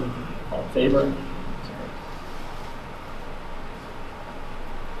 Discussion, all in favor?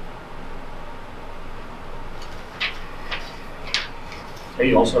 Okay,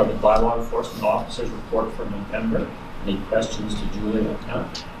 you also have the bylaw enforcement officer's report for November. Any questions to Julie on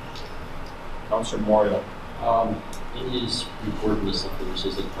that? Councillor Moriaux. In his report list up there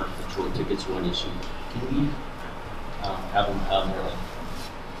says that park patrol tickets one issue. Can we have them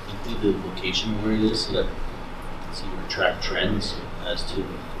include the location where it is so that we can see or track trends as to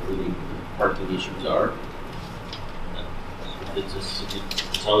where the parking issues are? If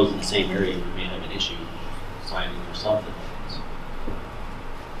it's always in the same area, we may have an issue signing or something.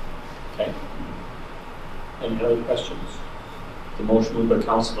 Okay. Any other questions? The motion moved by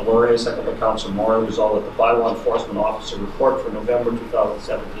Councillor Delaurier, second by Councillor Moriaux, resolved that the bylaw enforcement officer report for November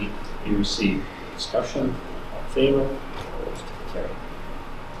 2017 be received. Discussion, all in favor? Opposed? Carried.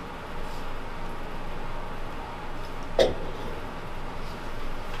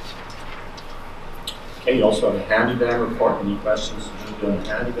 Okay, you also have a handyman report. Any questions to do on the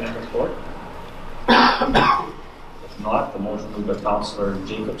handyman report? If not, the motion moved by Councillor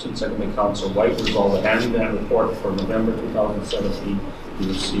Jacobson, second by Councillor Whyte, resolve the handyman report for November 2017 be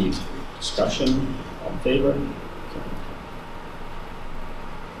received. Discussion, all in favor?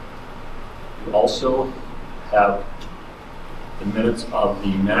 You also have the minutes of the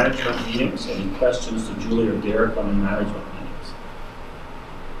management meetings. Any questions to Julie or Derek on the management meetings?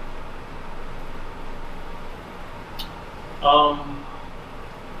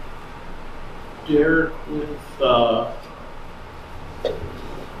 Derek with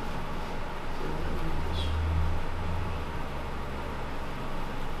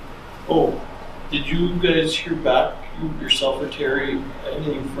oh, did you guys hear back, you yourself or Terry,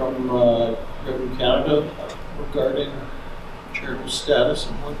 anything from Revenue Canada regarding charitable status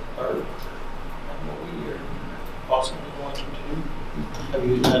and what we are possibly wanting to do? Have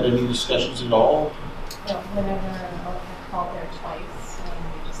you had any discussions at all? No, whenever I'll call there twice, and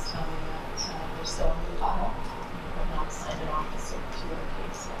they just tell me that they're still in the file. I've not signed an officer to their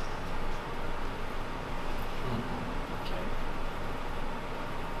case yet. Okay.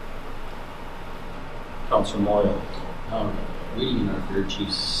 Councillor Moriaux. Reading in our fire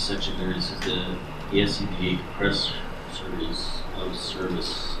chief's section there, it says the SCBA press service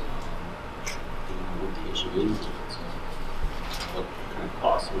what the issue is. What kind of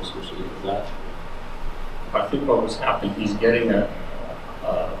costs are associated with that? I think what was happening, he's getting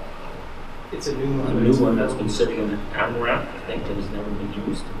It's a new a new one that's been sitting in an Amaranth, I think, that has never been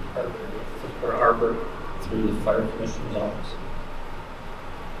used for Arbor through the fire commissioner's office.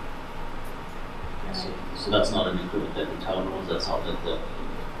 So that's not an equipment that the town owns, that's not that the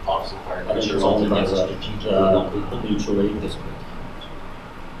office of fire I think commissioner it's owns, owned by and that's strategically the mutual aid district.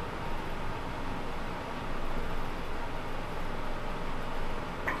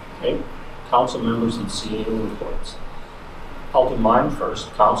 Okay, council members and CAO reports. Health in mind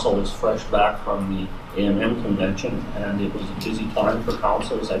first. Council is fresh back from the AMM convention, and it was a busy time for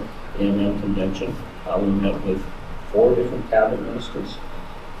councils at AMM convention. We met with 4 different cabinet ministers,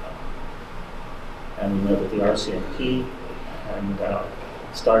 and we met with the RCMP. And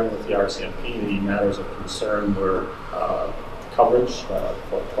starting with the RCMP, the matters of concern were coverage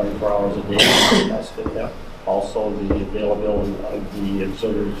for 24 hours a day. That's good. Yeah. Also, the availability of the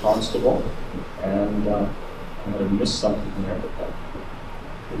auxiliary constable, and I might have missed something there, but that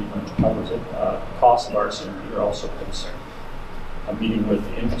pretty much covers it. Cost of RCMP are also concerned. A meeting with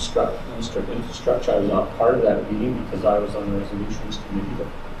the Minister of Infrastructure, I was not part of that meeting because I was on the resolutions committee, but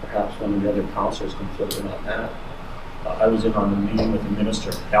perhaps one of the other councillors can fill in on that. I was in on the meeting with the Minister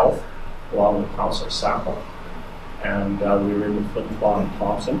of Health, along with Councillor Sakal, and we were in with Flin Flon and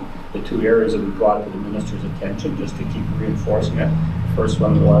Thompson. The 2 areas that we brought to the minister's attention, just to keep reinforcing it. The first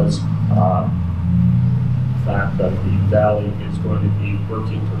one was the fact that the Valley is going to be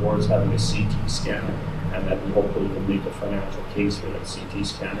working towards having a CT scanner, and that we hopefully can make a financial case for that CT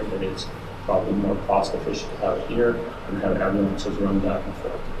scanner, but it's probably more cost efficient to have it here and have ambulances run back and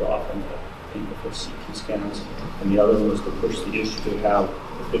forth to go off and people for CT scans. And the other one was to push the issue to have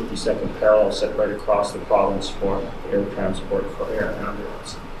the 52nd parallel set right across the province for air transport for air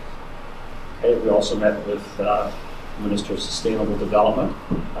ambulance. Okay, we also met with the Minister of Sustainable Development,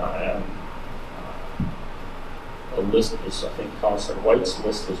 and a list is, I think, Councillor Whyte's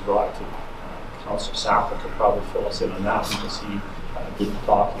list is brought to Councillor Sakal to probably fill us in on that one because he did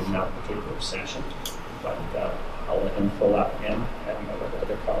talking in that particular session. But I'll let him fill that in, and I'll let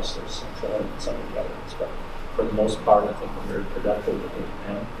other councillors fill in some of the others. But for the most part, I think we're very productive with it,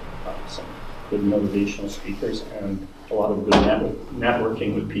 and some good motivational speakers and a lot of good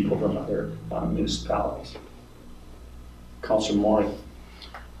networking with people from other municipalities. Councillor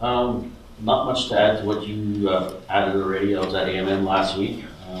Moriaux. Not much to add to what you added already. I was at AMM last week.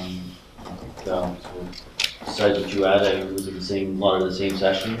 So besides what you added, I was in a lot of the same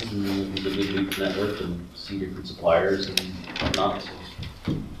sessions, and it was a good week to network and see different suppliers and whatnot.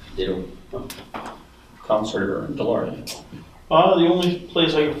 So ditto. Councillor Delaurier. The only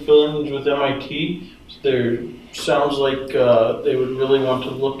place I can fill in is with MIT. There sounds like they would really want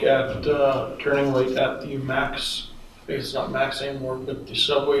to look at turning right at the Max. It's not Max anymore, but the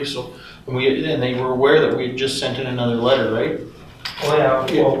subway. So, and they were aware that we had just sent in another letter, right? Oh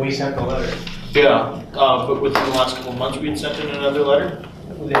yeah, well, we sent the letter. Yeah, but within the last couple of months, we had sent in another letter.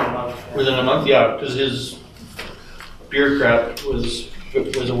 Within a month. Within a month, yeah, because his bureaucrat was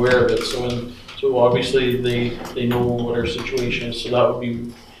aware of it. So obviously they know what our situation is. So that would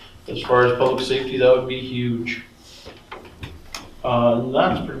be, as far as public safety, that would be huge. And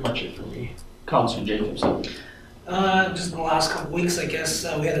that's pretty much it for me. Councillor Jacobson. Just in the last couple of weeks, I guess,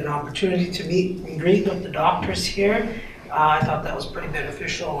 we had an opportunity to meet and greet with the doctors here. I thought that was pretty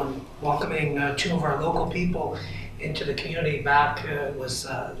beneficial, and welcoming 2 of our local people into the community back is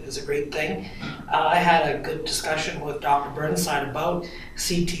a great thing. I had a good discussion with Dr. Burnside about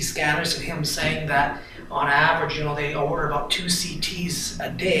CT scanners, and him saying that on average, they order about 2 CTs a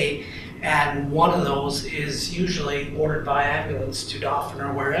day, and one of those is usually ordered by ambulance to Dauphin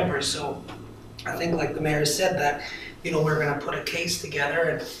or wherever. So I think, like the mayor said, that we're going to put a case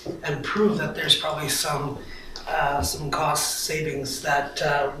together and prove that there's probably some cost savings that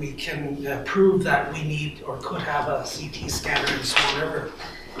we can prove that we need or could have a CT scanner in Swan River.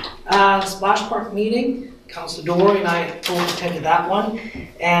 Splash Park meeting, Councillor Delaurier and I both attended that one,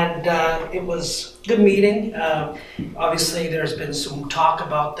 and it was a good meeting. Obviously, there's been some talk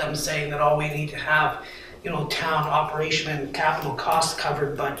about them saying that all we need to have, town operation and capital costs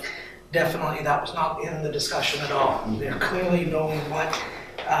covered, but definitely that was not in the discussion at all. They're clearly knowing what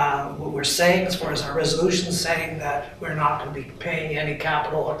we're saying as far as our resolution, saying that we're not going to be paying any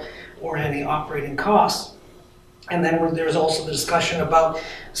capital or any operating costs. And then there's also the discussion about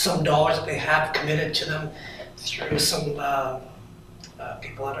some dollars that they have committed to them through some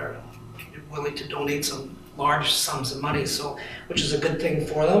people that are willing to donate some large sums of money, so which is a good thing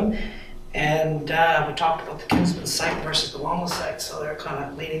for them. And we talked about the Kinsman site versus the Wellness site, so they're kind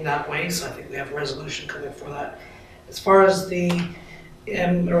of leaning that way, so I think we have a resolution coming for that. As far as the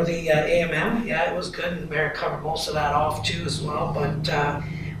AMM, yeah, it was good, and the mayor covered most of that off too as well, but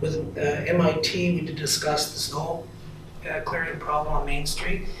with MIT, we did discuss the snow clearing problem on Main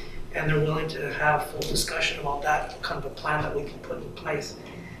Street, and they're willing to have full discussion about that, kind of a plan that we can put in place.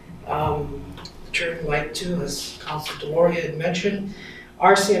 During Whyte too, as Councillor Delaurier had mentioned,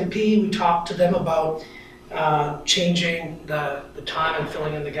 RCMP, we talked to them about changing the time and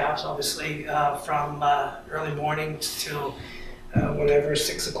filling in the gaps, obviously, from early morning till whatever,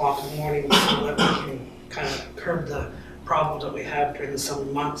 6 o'clock in the morning, so that we can kind of curb the problems that we have during the summer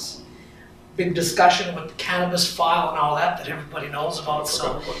months. Big discussion with the cannabis file and all that everybody knows about.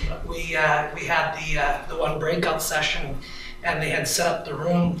 So we had the one breakout session, and they had set up the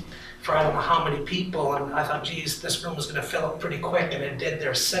room for I don't know how many people, and I thought, geez, this room was going to fill up pretty quick, and it did.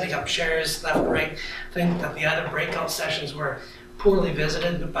 They're setting up chairs left and right. I think that the other breakout sessions were poorly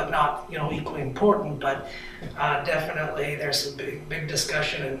visited, but not, you know, equally important. But definitely there's some big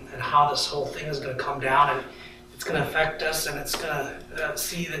discussion and how this whole thing is going to come down, and it's going to affect us, and it's going to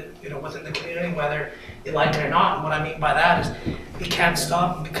see that, you know, within the community, whether you like it or not. And what I mean by that is you can't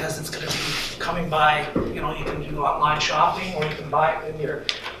stop because it's going to be coming by, you know, you can do online shopping or you can buy it in your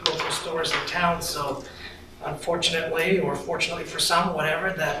local stores in town. So unfortunately, or fortunately for some,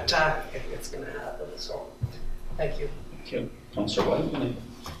 whatever, that it's going to happen. So thank you. Thank you. Councillor Whyte.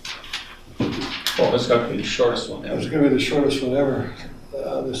 Well, this got to be the shortest one ever. It's going to be the shortest one ever.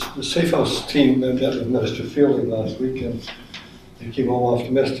 The Safe House team met with Minister Fielding last weekend. They came home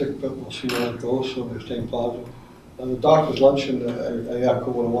optimistic, but we'll see where it goes, so they're staying positive. The doctor's luncheon, I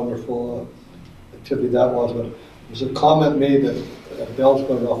echo what a wonderful activity that was, but there's a comment made that bells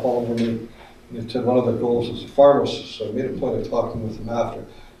went off all over me. And it said one of the goals is pharmacists, so I made a point of talking with them after.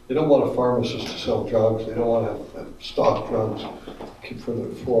 They don't want a pharmacist to sell drugs. They don't want to have stock drugs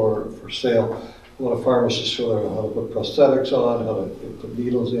for sale. They want a pharmacist to show them how to put prosthetics on, how to put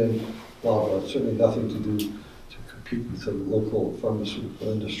needles in, blah, blah. Certainly nothing to do to compete with the local pharmaceutical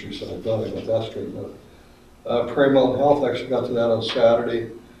industry, so I'm glad I got that straightened out. Prairie Mountain Health actually got to that on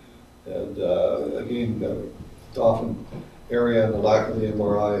Saturday. And again, the Dauphin area and the lack of the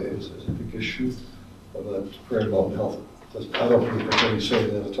MRI is a big issue. But Prairie Mountain Health, I don't think there's any say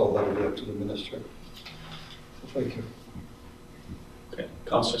that at all. That'll be up to the minister. So thank you. Okay,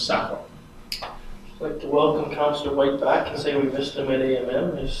 Councillor Sakal. I'd like to welcome Councillor Whyte back and say we missed him at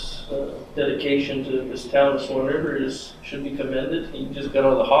AMM. His dedication to this town of Swan River should be commended. He just got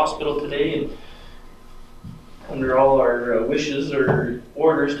out of the hospital today, and under all our wishes or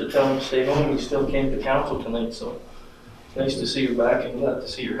orders to tell him to stay home, he still came to council tonight. So nice to see you back and glad to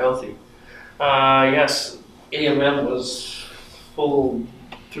see you're healthy. Yes, AMM was full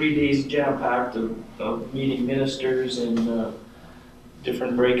 3 days jam-packed of meeting ministers and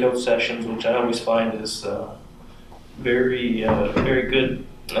different breakout sessions, which I always find is very good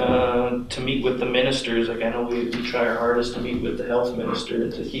to meet with the ministers. Like, I know we try our hardest to meet with the health minister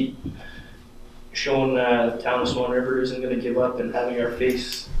and to keep showing the town of Swan River isn't going to give up and having our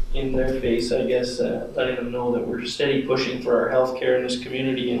face in their face, I guess, letting them know that we're steady pushing for our health care in this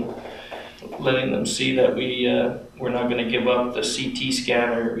community and letting them see that we're not going to give up the CT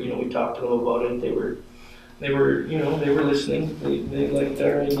scanner. You know, we talked to them about it. They were listening. They liked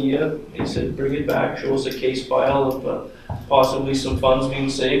our idea. They said, bring it back, show us a case file of possibly some funds being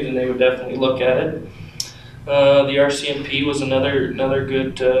saved, and they would definitely look at it. The RCMP was another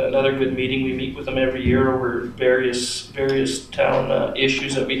good meeting. We meet with them every year over various town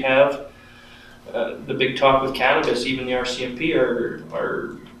issues that we have. The big talk with cannabis, even the RCMP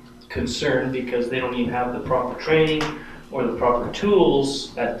are concerned because they don't even have the proper training or the proper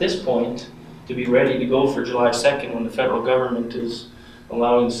tools at this point to be ready to go for July 2nd when the federal government is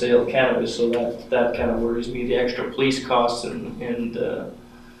allowing the sale of cannabis. So that kind of worries me. The extra police costs and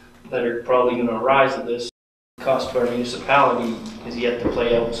that are probably going to arise of this. The cost to our municipality is yet to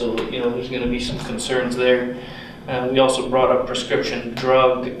play out. So, you know, there's going to be some concerns there. We also brought up prescription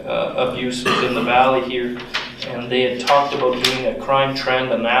drug abuse within the valley here, and they had talked about doing a crime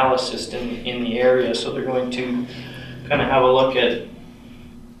trend analysis in the area. So they're going to kind of have a look at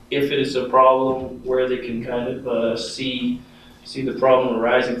if it is a problem, where they can kind of see the problem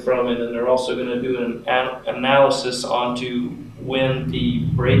arising from it, and they're also going to do an analysis onto when the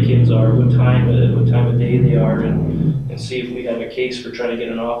break-ins are, what time of day they are, and see if we have a case for trying to get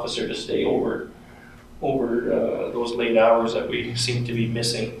an officer to stay over those late hours that we seem to be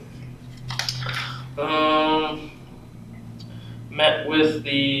missing. Met with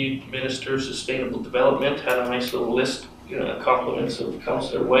the Minister of Sustainable Development, had a nice little list, compliments of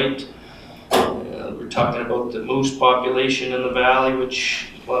Councillor Whyte. talking about the moose population in the valley, which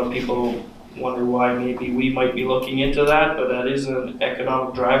a lot of people wonder why maybe we might be looking into that, but that is an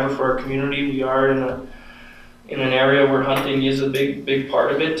economic driver for our community. We are in an area where hunting is a big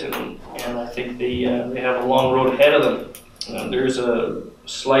part of it, and I think they have a long road ahead of them. There's a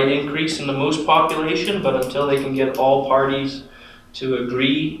slight increase in the moose population, but until they can get all parties to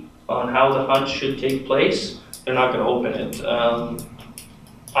agree on how the hunt should take place, they're not going to open it.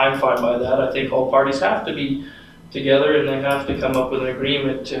 I'm fine by that. I think all parties have to be together and they have to come up with an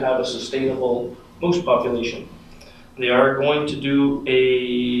agreement to have a sustainable moose population. They are going to do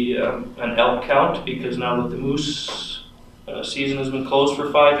an elk count, because now that the moose season has been closed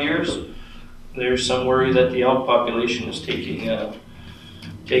for 5 years, there's some worry that the elk population is taking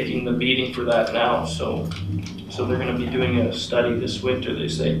the beating for that now. So they're going to be doing a study this winter, they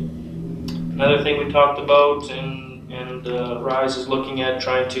say. Another thing we talked about, and Rise is looking at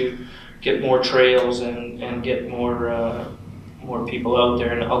trying to get more trails and get more people out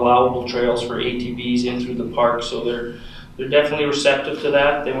there, and allowable trails for ATVs in through the park. So they're definitely receptive to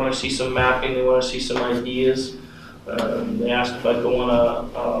that. They want to see some mapping. They want to see some ideas. They asked if I'd go on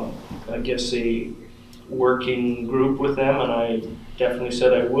a working group with them, and I definitely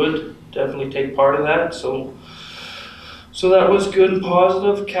said I would definitely take part of that. So that was good and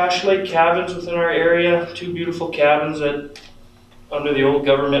positive. Cache Lake cabins within our area, 2 beautiful cabins that under the old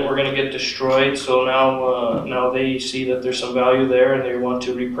government were going to get destroyed. So now they see that there's some value there, and they want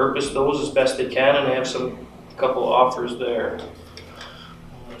to repurpose those as best they can, and they have a couple offers there.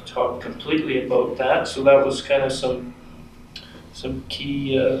 I want to talk completely about that. So that was kind of some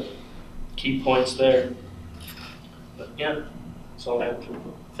key points there. But yeah, that's all I have to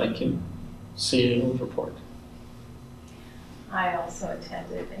report. Thank you. CEO report. I also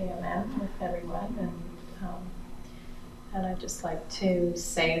attended AMM with everyone, and I'd just like to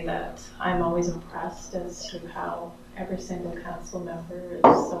say that I'm always impressed as to how every single council member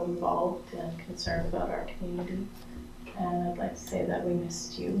is so involved and concerned about our community. And I'd like to say that we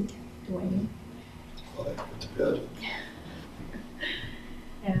missed you, Duane. Well, that's good.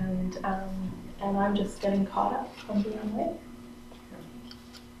 And I'm just getting caught up from being away.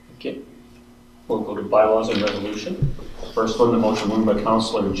 Okay. We'll go to bylaws and resolution. First one, the motion moved by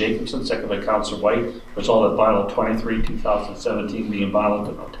Councillor Jacobson, second by Councillor Whyte. Resolved that bylaw 23, 2017 being bylaw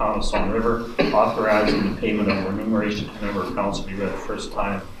of the town of Swan River, authorizing the payment of remuneration to member of council be read the first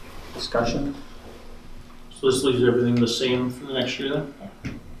time. Discussion? So this leaves everything the same for the next year then?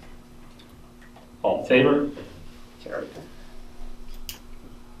 Yeah. All in favor? Carried.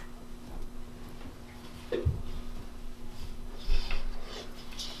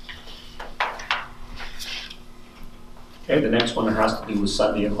 Okay, the next one has to do with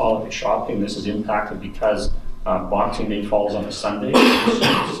Sunday and holiday shopping. This is impacted because Boxing Day falls on a Sunday.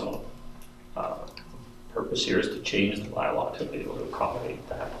 So purpose here is to change the bylaw to be able to accommodate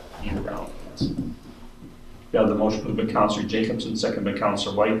that year-round. We have the motion moved by Councillor Jacobson, second by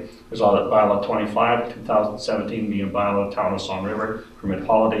Councillor Whyte. Resolved that bylaw 25, 2017 being a bylaw of the town of Swan River, permit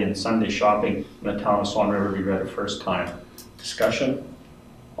holiday and Sunday shopping in the town of Swan River be read the first time. Discussion?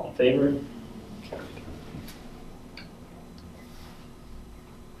 All in favor?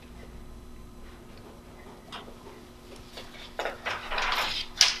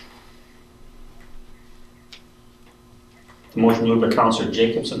 The motion moved by Councillor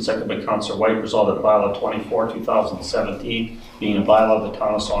Jacobson, second by Councillor Whyte, resolved that bylaw 24, 2017, being a bylaw of the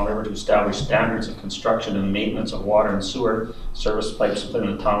town of Swan River to establish standards of construction and maintenance of water and sewer service pipes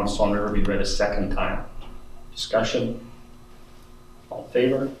within the town of Swan River be read a second time. Discussion? All in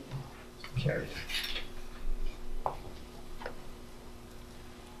favor? Carried.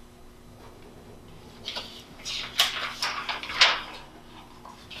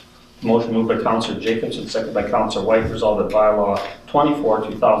 Motion moved by Councillor Jacobson, second by Councillor Whyte, resolved that bylaw 24,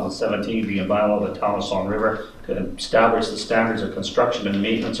 2017 being a bylaw of the town of Swan River to establish the standards of construction and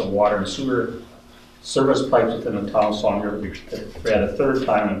maintenance of water and sewer service pipes within the town of Swan River be read a third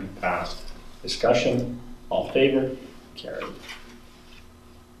time and be passed. Discussion? All in favor? Carried.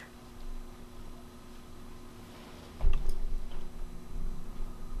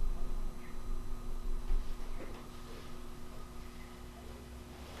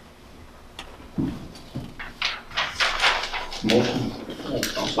 Motion.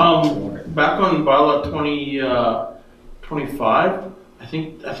 Back on bylaw 25, I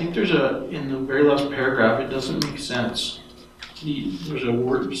think there's in the very last paragraph, it doesn't make sense. There's a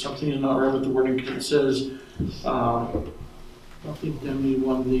word, something is not right with the wording, because it says, not the indemnity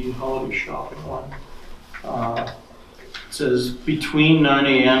one, the holiday shopping one. It says between 9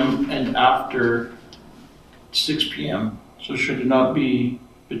 a.m. and after 6 p.m. So should it not be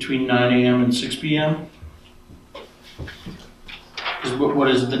between 9 a.m. and 6 p.m.? What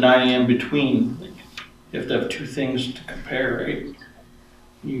is the 9 a.m. between? Like, you have to have two things to compare, right?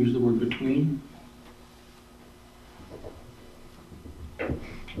 You use the word between.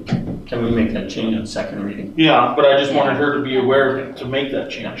 Can we make that change on second reading? Yeah, but I just wanted her to be aware to make that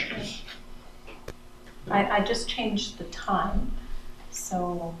change. I just changed the time,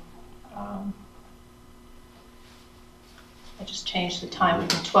 so I just changed the time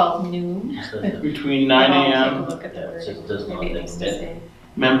from 12 noon. Between 9 I'll a.m. take a look at the So it wording. does not Maybe it needs to say.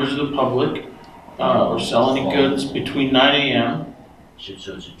 members of the public or sell any goods between 9 a.m.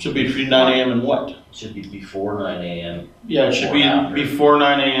 Should be between 9 a.m. and what? Should be before 9 a.m. Yeah, it should Or be after. before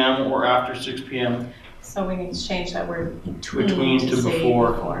 9 a.m. or after 6 p.m. So we need to change that word Between to say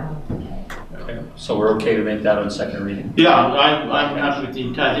before. Okay, so we're okay to make that on second reading? Yeah, I'm happy with the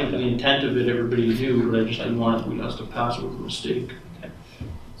intent. I think the intent of it everybody knew, but I just didn't want us to pass it with a mistake.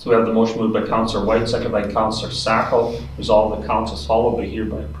 So we have the motion moved by Councillor Whyte, seconded by Councillor Sakal. Resolve the council's followed be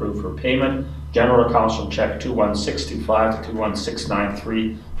hereby approved for payment. General account from check 21625 to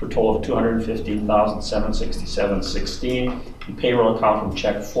 21693 for a total of $215,767.16. And payroll account from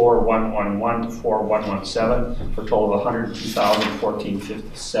check 4111 to 4117 for a total of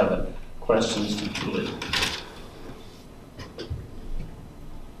 $102,014.57. Questions to Julie?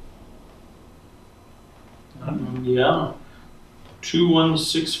 Yeah.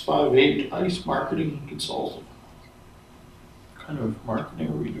 21658 Ice Marketing Consultant. What kind of marketing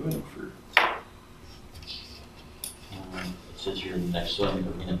are we doing for? It says here in the next one,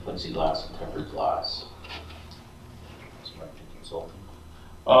 arena plexiglass and tempered glass. It's marketing consultant.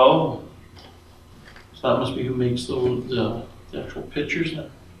 Oh. So that must be who makes the actual pictures then.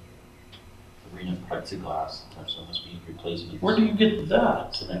 Arena plexiglass, so it must be replacement. Where do you get that?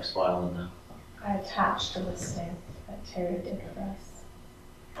 It's the next file in the. I attached a listing that Terry did for us.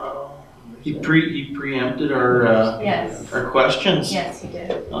 Oh. He preempted our Yes. our questions. Yes, he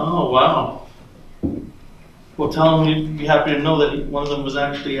did. Oh wow. Well, tell him you'd be happy to know that one of them was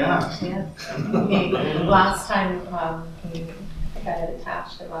actually asked. Yes. Last time, I think I had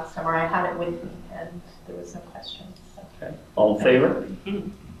attached it last time, or I had it with me, and there was no questions. So. Okay. All in favor?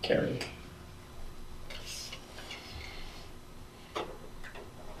 Carried.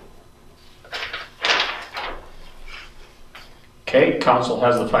 Okay, council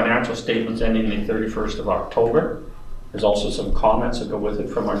has the financial statements ending the 31st of October. There's also some comments that go with it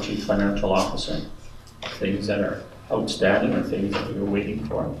from our chief financial officer. Things that are outstanding or things that we were waiting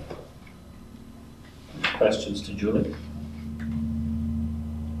for. Questions to Julie?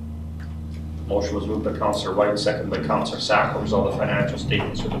 Motion was moved by Councillor Whyte, seconded by Councillor Sakal. Resolve the financial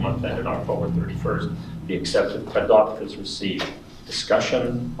statements for the month ended October 31st be accepted, adopted as received.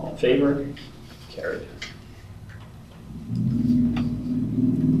 Discussion, all in favor? Carried.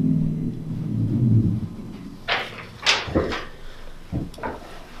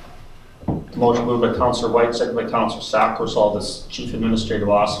 Motion moved by Councillor Whyte, seconded by Councillor Sakal. Resolve this chief administrative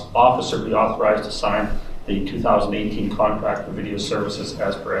officer be authorized to sign the 2018 contract for video services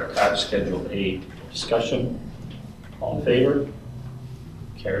as per attached Schedule A. Discussion. All in favor?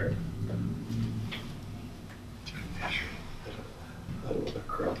 Carried. I don't want to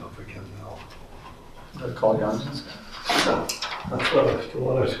crap up again now. Did I call you on? That's what I still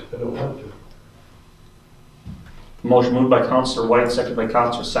want to. I don't want to. Motion moved by Councillor Whyte, seconded by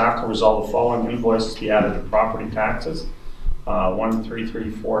Councillor Sakal. Resolve the following invoices be added to property taxes.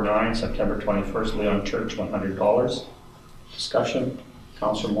 13349, September 21st, Leon Church, $100. Discussion.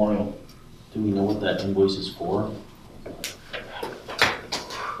 Councillor Moriaux. Do we know what that invoice is for?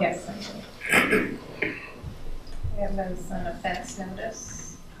 Yes, I do. It was an offense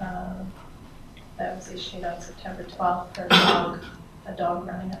notice that was issued on September 12th for a dog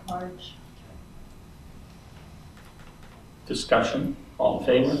running at large. Discussion. All in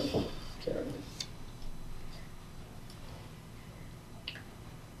favor? Carried.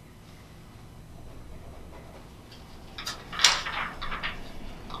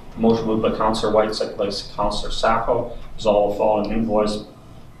 Motion moved by Councillor Whyte, seconded by Councillor Sakal. Resolve the following invoice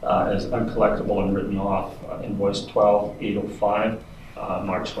as uncollectible and written off. Invoice 12805,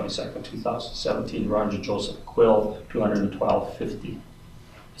 March 22nd, 2017. Roger Joseph Quill, $212.50.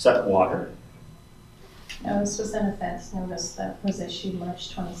 Is that water? No, this was an offense notice that was issued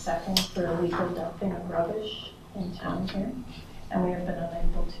March 22nd for illegal dumping of rubbish in town here, and we have been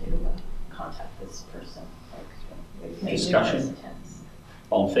unable to contact this person. We've made Discussion. numerous attempts.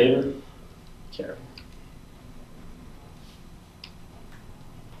 All in favor? Carried.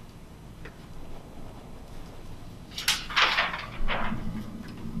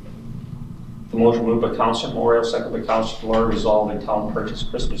 The Motion moved by Councillor Moriaux, second by Councillor Delaurier, resolved the town purchase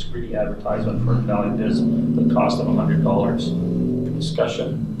Christmas greeting advertisement for valid bids at the cost of $100.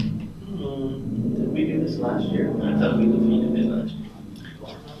 Discussion. Did we do this last year? I thought we defeated it last year.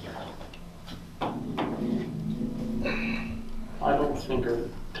 I don't think our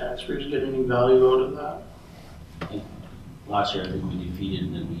taxpayers get any value out of that. Last year, I think we defeated,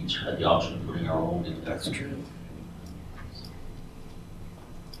 and then we each had the option of putting our own in. That's true.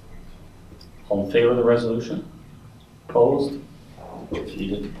 All in favor of the resolution? Opposed?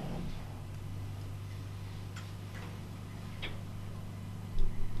 Defeated.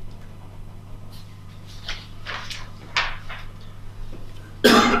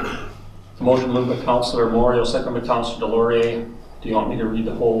 Motion moved by Councillor Moriaux, second by Councillor Delaurier. Do you want me to read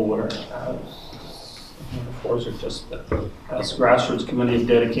the whole word? Or just as grassroots committee of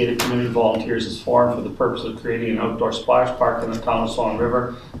dedicated community volunteers is formed for the purpose of creating an outdoor splash park in the town of Swan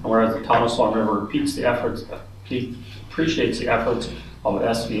River, and whereas the town of Swan River appreciates the efforts of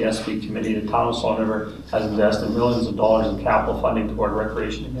SVSB committee, the town of Swan River has invested millions of dollars in capital funding toward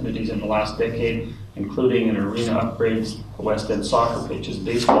recreation amenities in the last decade, including an arena upgrades, the West End soccer pitches,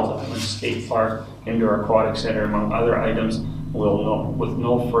 baseball diamond, skate park, indoor aquatic center, among other items. With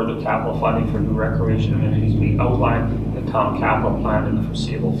no further capital funding for new recreation amenities being outlined in the town capital plan in the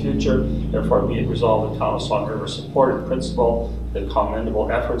foreseeable future, therefore be it resolved the town of Swan River support in principle the commendable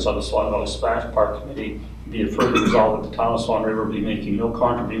efforts of the Swan Valley Splash Park Committee. Be it further resolved that the town of Swan River be making no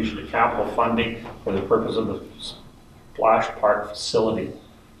contribution to capital funding for the purpose of the splash park facility.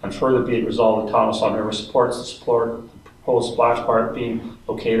 And further be it resolved the town of Swan River supports the proposed splash park being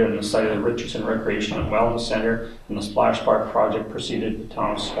located on the site of the Richardson Recreation and Wellness Center, and the splash park project proceeded to the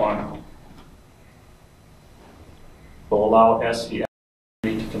town of Swan. Will allow SVSB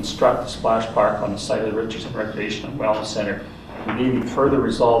to construct the splash park on the site of the Richardson Recreation and Wellness Center. Indeed, further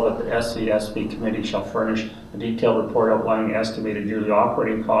resolved that the SVSB committee shall furnish a detailed report outlining estimated yearly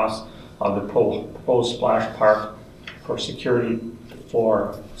operating costs of the proposed splash park for security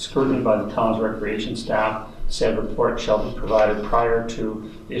for scrutiny by the town's recreation staff. Said report shall be provided prior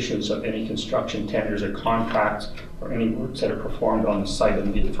to the issuance of any construction tenders or contracts or any works that are performed on the site.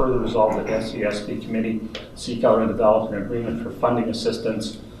 And be further resolved that SVSB committee seek out and develop an agreement for funding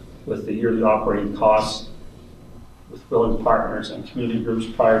assistance with the yearly operating costs with willing partners and community groups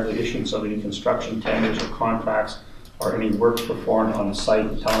prior to the issuance of any construction tenders or contracts or any works performed on the site.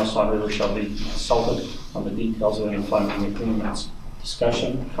 The town of Swan River shall be consulted on the details of any funding agreements.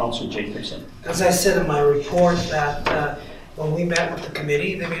 Discussion, Councillor Jacobson. As I said in my report, that when we met with the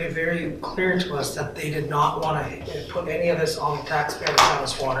committee, they made it very clear to us that they did not want to put any of this on the taxpayer of the town of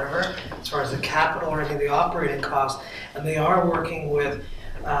Swan River, as far as the capital or any of the operating costs. And they are working with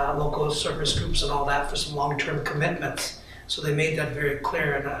local service groups and all that for some long-term commitments. So they made that very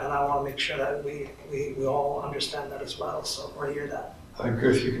clear, and I want to make sure that we all understand that as well, so or hear that. I agree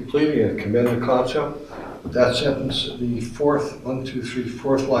with you completely and commend the concept. That sentence, the fourth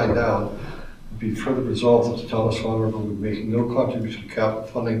line down, be further resolved that the town of Swan River would be making no contribution to capital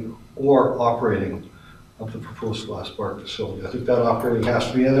funding or operating of the proposed splash park facility. I think that operating has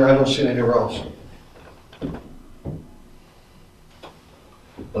to be in there. I don't see it anywhere else.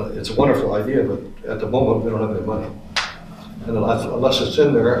 It's a wonderful idea, but at the moment we don't have any money. And unless it's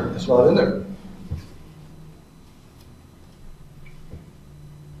in there, it's not in there.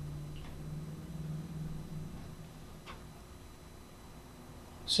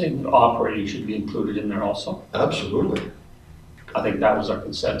 Saying operating should be included in there also. Absolutely. I think that was our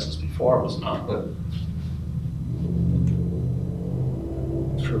consensus before, it was not.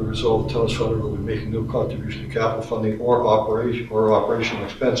 For the result, the town of Swan River will be making no contribution to capital funding or operational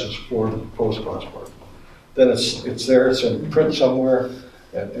expenses for the proposed splash park. Then it's there, it's in print somewhere,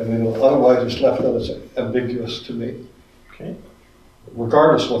 and otherwise it's left out as ambiguous to me. Okay.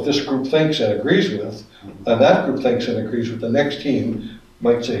 Regardless of what this group thinks and agrees with, and that group thinks and agrees with, the next team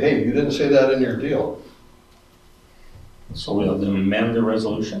might say, hey, you didn't say that in your deal. So we'll then amend the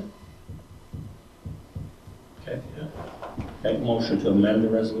resolution. Okay. Okay, motion to amend the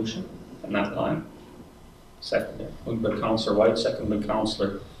resolution in that line. Second, moved by Councillor Whyte, second by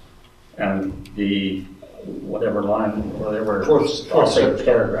Councillor, and the whatever line, whatever Fourth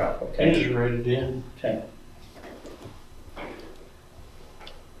paragraph. Okay. Just write it in. Okay.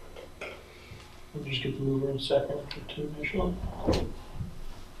 We'll just get the mover and second to initial.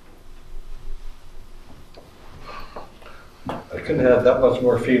 I couldn't have that much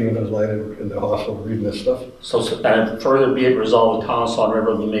more feed when I was lying in the hospital reading this stuff. So further be it resolved, the town of Swan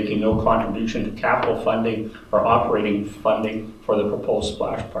River will be making no contribution to capital funding or operating funding for the proposed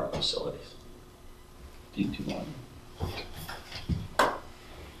splash park facilities. D21.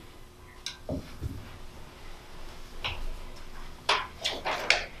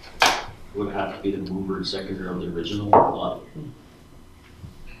 Would it have to be the mover and seconder of the original lot?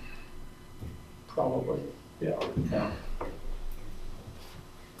 Probably. Yeah. Yeah.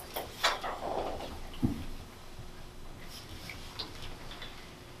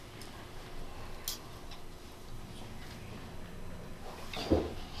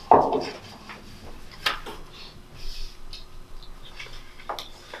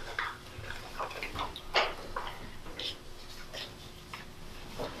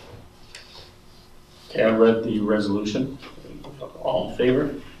 Okay, I read the resolution. All in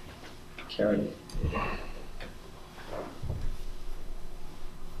favor? Carried.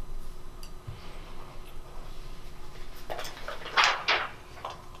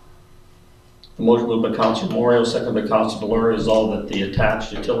 The motion moved by Councillor Moriaux, second by Councillor Delaurier, resolved that the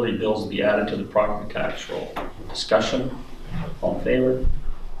attached utility bills be added to the property tax roll. Discussion? All in favor?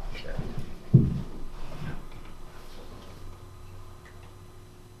 Carried.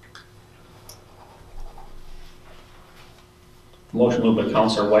 Motion moved by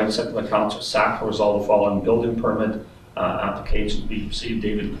Councillor Whyte, second by Councillor Sakal, resolve the following building permit applications be received.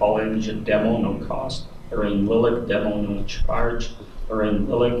 David College demo, no cost. Lorraine Lillick, demo, no charge. Lorraine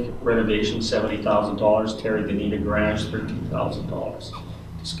Lillick, renovation, $70,000. Terry Ganita Garage, $13,000.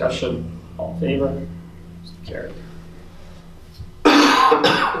 Discussion, all in favor? Carried.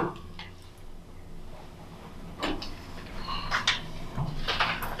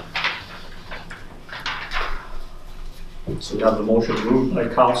 So we have the motion moved by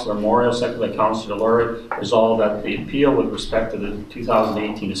Councillor Moriaux, second by Councillor Delaurier, resolve that the appeal with respect to the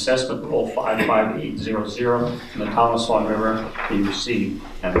 2018 assessment roll 55800 in the town of Swan River be received,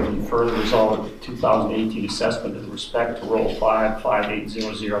 and we further resolve that the 2018 assessment with respect to roll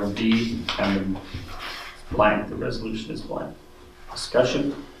 55800B and the blank, the resolution is blank.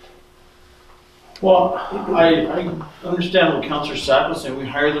 Discussion? Well, I understand what Councillor Sack was saying. We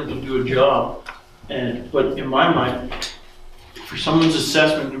hire them to do a job, but in my mind, for someone's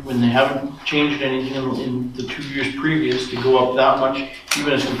assessment when they haven't changed anything in the 2 years previous to go up that much,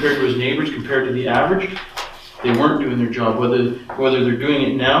 even as compared to his neighbors, compared to the average, they weren't doing their job. Whether they're doing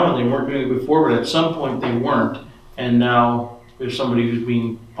it now and they weren't doing it before, but at some point they weren't, and now there's somebody who's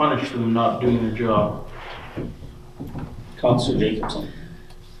being punished for them not doing their job. Councillor Jacobson.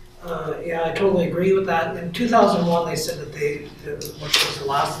 Yeah, I totally agree with that. In 2001, they said that which was the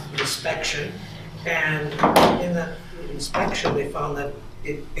last inspection, and in the inspection, they found that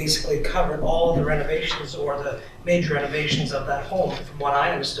it basically covered all the renovations or the major renovations of that home, from what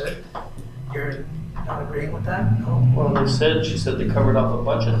I understood. You're not agreeing with that? No? Well, she said they covered up a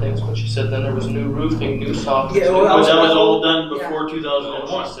bunch of things, but she said then there was new roofing, new soffits. Yeah, well, that was all done before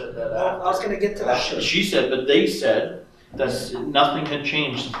 2001. She said that I was going to get to that. She said, but they said that nothing had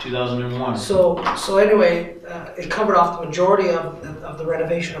changed since 2001. So anyway, it covered off the majority of the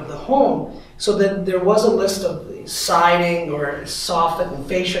renovation of the home. So then there was a list of siding or soffit and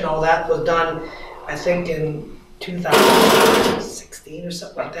fascia and all that was done, I think in 2016 or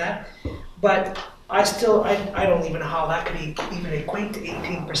something like that. But I don't even know how that could even equate to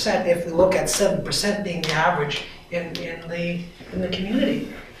 18% if we look at 7% being the average in the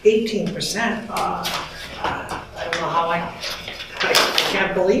community. 18%. I don't know how I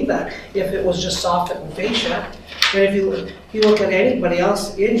can't believe that if it was just soffit and fascia. And if you look at anybody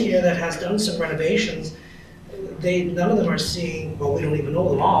else in here that has done some renovations, none of them are seeing, well, we don't even know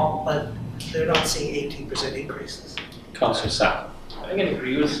them all, but they're not seeing 18% increases. Councillor Sack. I can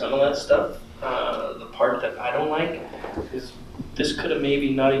agree with some of that stuff. The part that I don't like is this could have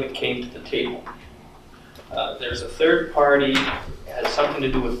maybe not even came to the table. There's a third party, it has something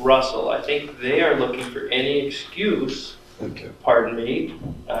to do with Russell. I think they are looking for any excuse, pardon me,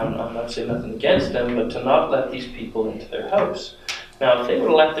 I'm not saying nothing against them, but to not let these people into their house. Now, if they would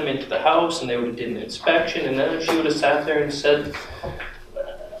have let them into the house and they would have did an inspection, and then if she would have sat there and said,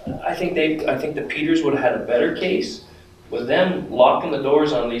 I think the Peters would have had a better case with them locking the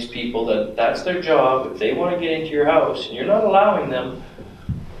doors on these people. That's their job. If they want to get into your house and you're not allowing them,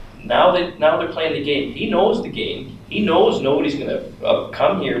 now they're playing the game. He knows the game. He knows nobody's going to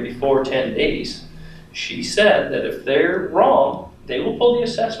come here before 10 days. She said that if they're wrong, they will pull the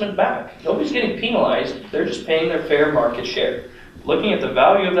assessment back. Nobody's getting penalized. They're just paying their fair market share. Looking at the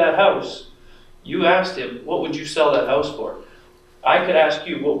value of that house, you asked him, what would you sell that house for? I could ask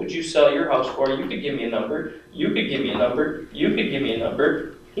you, what would you sell your house for? You could give me a number. You could give me a number. You could give me a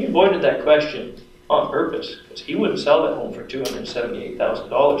number. He avoided that question on purpose, because he wouldn't sell that home for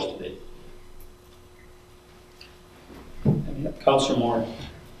 $278,000 today. Councillor Moore.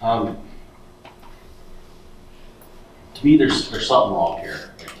 To me, there's something wrong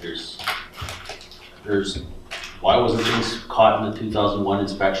here. Like there's why wasn't things caught in the 2001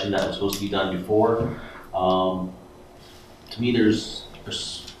 inspection that was supposed to be done before? To me, this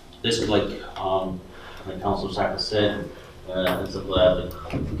is like Councillor Sakal said, and stuff like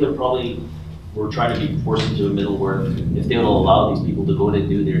that. We could probably, we're trying to be forced into a middle where if they would allow these people to go in and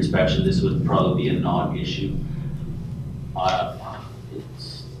do their inspection, this would probably be a non-issue.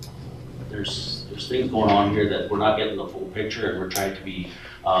 There's things going on here that we're not getting the full picture, and we're trying to be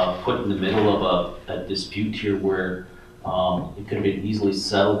put in the middle of a dispute here where it could have been easily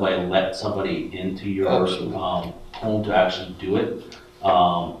settled by let somebody into your home to actually do it.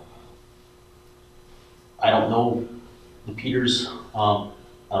 I don't know the Peters at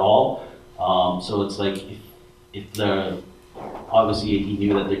all, so it's like if the obviously he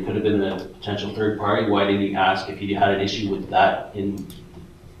knew that there could have been a potential third party, why didn't he ask if he had an issue with that in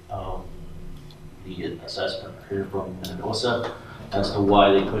the assessment here from Minnedosa as to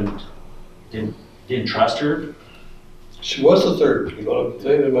why they didn't trust her? She was the third. You got to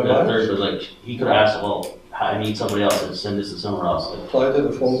say it in my mind. Third, but like he could have asked, well, I need somebody else and send this to somewhere else. Like, Apply to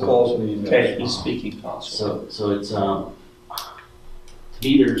the phone calls and emails. Okay, he's speaking, Councillor. so it's to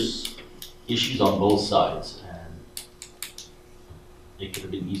me there's issues on both sides, and it could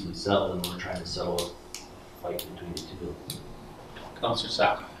have been easily settled, and we're trying to settle a fight between the two. Councillor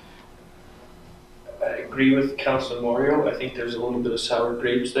Sakal. I agree with Councillor Moriaux. I think there's a little bit of sour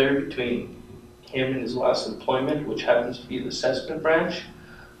grapes there between him and his last employment, which happens to be the assessment branch.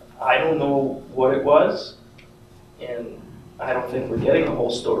 I don't know what it was, and I don't think we're getting the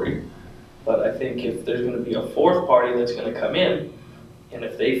whole story. But I think if there's going to be a fourth party that's going to come in, and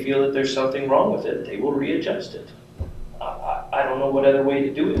if they feel that there's something wrong with it, they will readjust it. I don't know what other way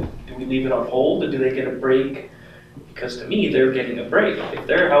to do it. Do we leave it on hold, or do they get a break? Because to me, they're getting a break. If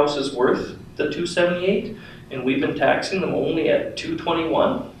their house is worth the $278, and we've been taxing them only at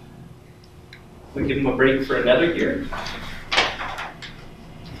 $221, we give them a break for another year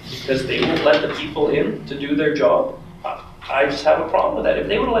because they won't let the people in to do their job. I just have a problem with that. If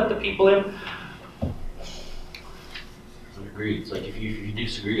they would let the people in, I agree. It's like if you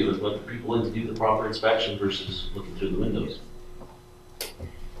disagree, let's let the people in to do the proper inspection versus looking through the windows.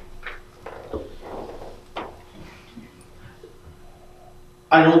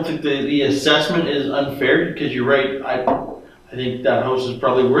 I don't think the assessment is unfair, because you're right. I think that house is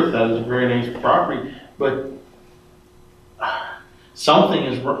probably worth that. It's a very nice property, but something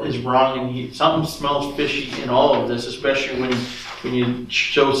is wrong, and something smells fishy in all of this, especially when you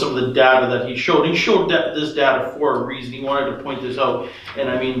show some of the data that he showed. He showed this data for a reason. He wanted to point this out, and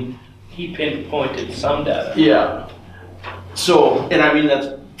I mean, he pinpointed some data. yeah. So, and I mean, that's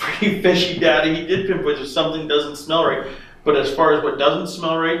pretty fishy data. He did pinpoint that something doesn't smell right. But as far as what doesn't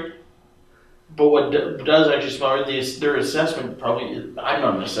smell right, but what does actually smell right, their assessment probably, I'm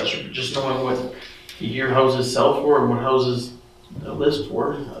not an assessor, but just knowing what you hear houses sell for and what houses list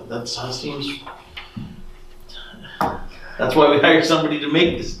for, that seems, that's why we hire somebody to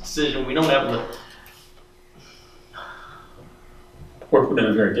make this decision. We don't have the. We're put in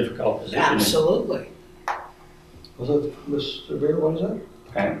a very difficult position. Absolutely. Was that Mr. Bear? What is that?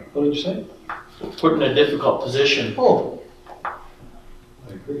 Okay. What did you say? Put in a difficult position. Oh, I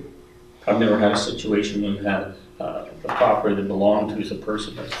agree. I've never had a situation when you had the property that belonged to the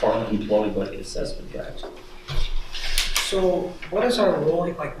person that's formerly employed by the assessment branch. So what is our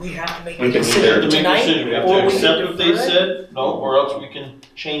role? Like we have to make a We can decision tonight? We have or to we accept can what they defer it? said, no, or else we can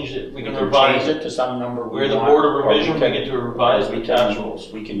change it. We can can revise change it. it to some number. We're the board of revision, we get to revise the tax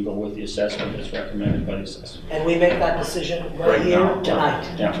rules. We can go with the assessment that's recommended by the assessment. And we make that decision right here now.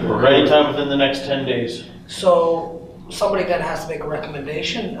 tonight. Yeah. We're ready time within the next 10 days. So somebody then has to make a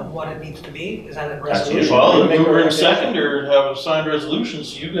recommendation of what it needs to be. Is that a That's resolution? Well, Make a move in recommendation? second or have a signed resolution,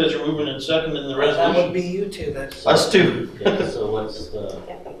 so you guys are moving in second in the That would resolution. be you two. That's Us too. Yeah, so what's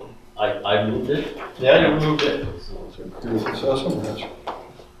I moved it. Yeah, you moved it. Do with assessment branch.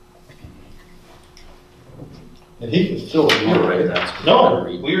 And he can still You're do right, it, right? that's. No,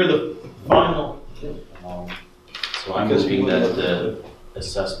 we are the final. So I'm Because moving he that was- the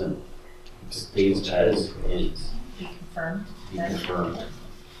assessment stays as is. Be confirmed. Be confirmed.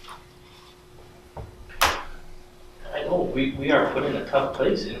 I know we are put in a tough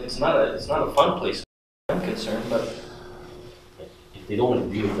place, and it's not a fun place. I'm concerned, but If they don't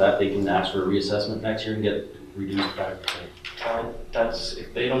agree with that, they can ask for a reassessment next year and get reduced back. that's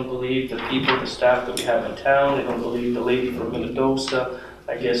if they don't believe the people, the staff that we have in town. They don't believe the lady from Minnedosa.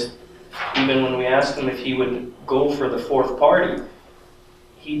 I guess even when we asked him if he would go for the fourth party,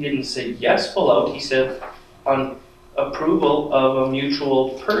 he didn't say yes, full out. He said on approval of a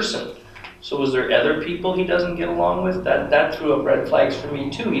mutual person. So was there other people he doesn't get along with? That threw up red flags for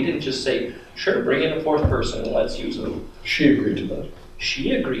me too. He didn't just say Sure, bring in a fourth person and let's use them. She agreed to that.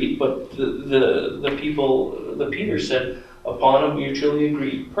 She agreed, but the people, the Peters said, upon a mutually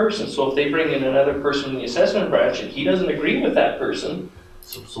agreed person. So if they bring in another person in the assessment branch and he doesn't agree with that person,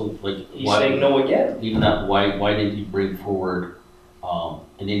 So like, he's saying no again. Even that, why didn't you bring forward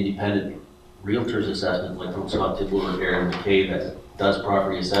an independent realtor's assessment like from Scott Tidwell or Aaron McKay that does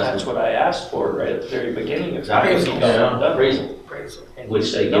property assessment? That's what I asked for right at the very beginning. Exactly. Appraisal.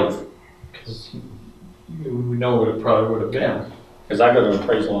 Which they give. Because we know what it probably would have been. Because I got an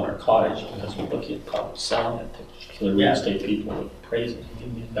appraisal on our cottage, because we're looking at probably selling it to the real estate people that appraise it,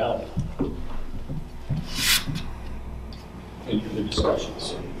 give me a value. Any other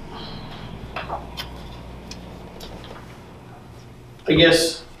discussions? I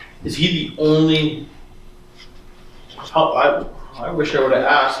guess, is he the only, I wish I would have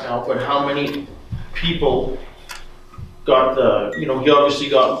asked now, but how many people got the, you know, he obviously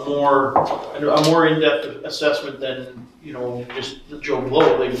got a more in-depth assessment than, you know, just the Joe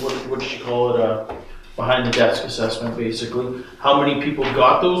Blow, like what did you call it, behind the desk assessment basically. How many people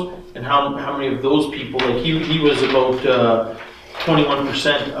got those, and how many of those people, like he was about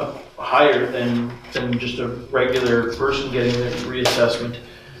 21% higher than just a regular person getting the reassessment.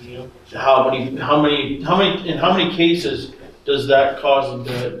 How many cases does that cause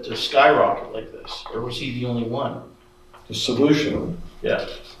them to skyrocket like this, or was he the only one? The solution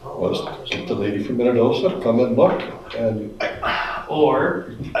was get the lady from Minnedosa come and look, and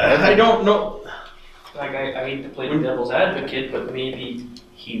I don't know. Like I hate to play the devil's advocate, but maybe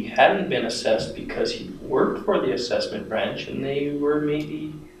he hadn't been assessed because he worked for the assessment branch and they were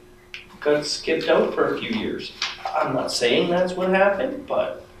maybe got skipped out for a few years. I'm not saying that's what happened,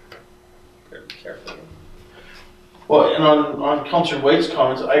 but very careful. Well, and on Councillor Whyte's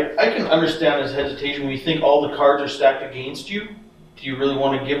comments, I can understand his hesitation when you think all the cards are stacked against you. Do you really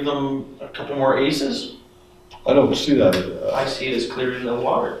want to give them a couple more aces? I don't see that. I see it as clear in the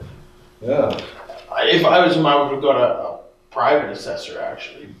water. Yeah. If I was him, I would have got a private assessor,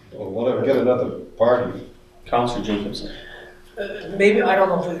 actually. Well, whatever, get another party. Councillor Jacobson. Maybe, I don't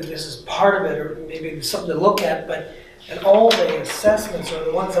know if this is part of it, or maybe it's something to look at, but in all the assessments, or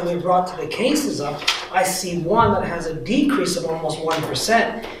the ones that we brought to the cases of, I see one that has a decrease of almost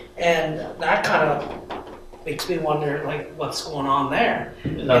 1%, and that kind of makes me wonder, like, what's going on there?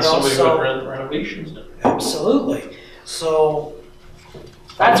 And that's somebody who had renovations done. Absolutely. So,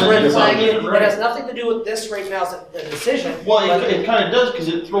 that's red flag. It has nothing to do with this right now, the decision. Well, it kind of does, because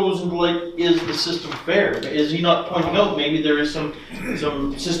it throws into like, is the system fair? Is he not pointing out maybe there is some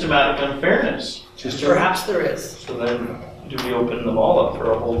systematic unfairness? Perhaps there is. So then, do we open them all up for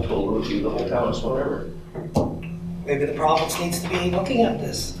a whole total review, the whole town of Swan River? Maybe the province needs to be looking at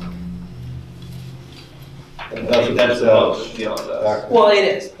this. And that's Well, it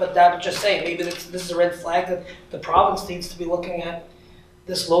is, but I'm just saying, maybe this is a red flag that the province needs to be looking at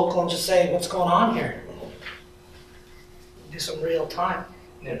this local and just saying, what's going on here? Do some real time.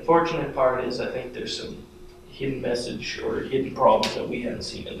 The unfortunate part is I think there's some hidden message or hidden problems that we haven't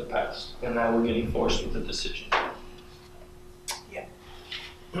seen in the past, and now we're getting forced with a decision. Yeah.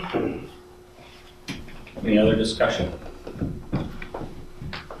 Any other discussion?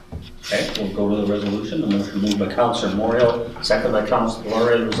 Okay, we'll go to the resolution. The motion moved by Councillor Moriaux, second by Councillor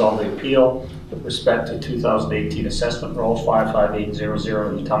Delaurier, resolve the appeal with respect to 2018 assessment rolls 55800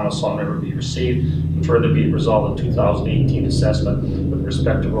 in the town of Swan River be received, and further be it resolved the 2018 assessment with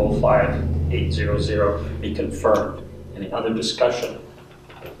respect to roll 5800 be confirmed. Any other discussion?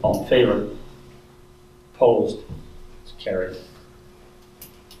 All in favor? Opposed? It's carried.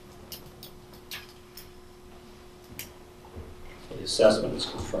 So the assessment is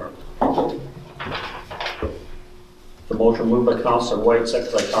confirmed. The motion moved by Councillor Whyte,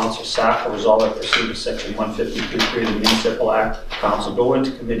 seconded by Councillor Sakal, resolved that pursuant to section 153 of the Municipal Act, Council go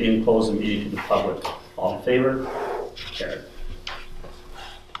into committee and close the meeting to the public. All in favor? Carried.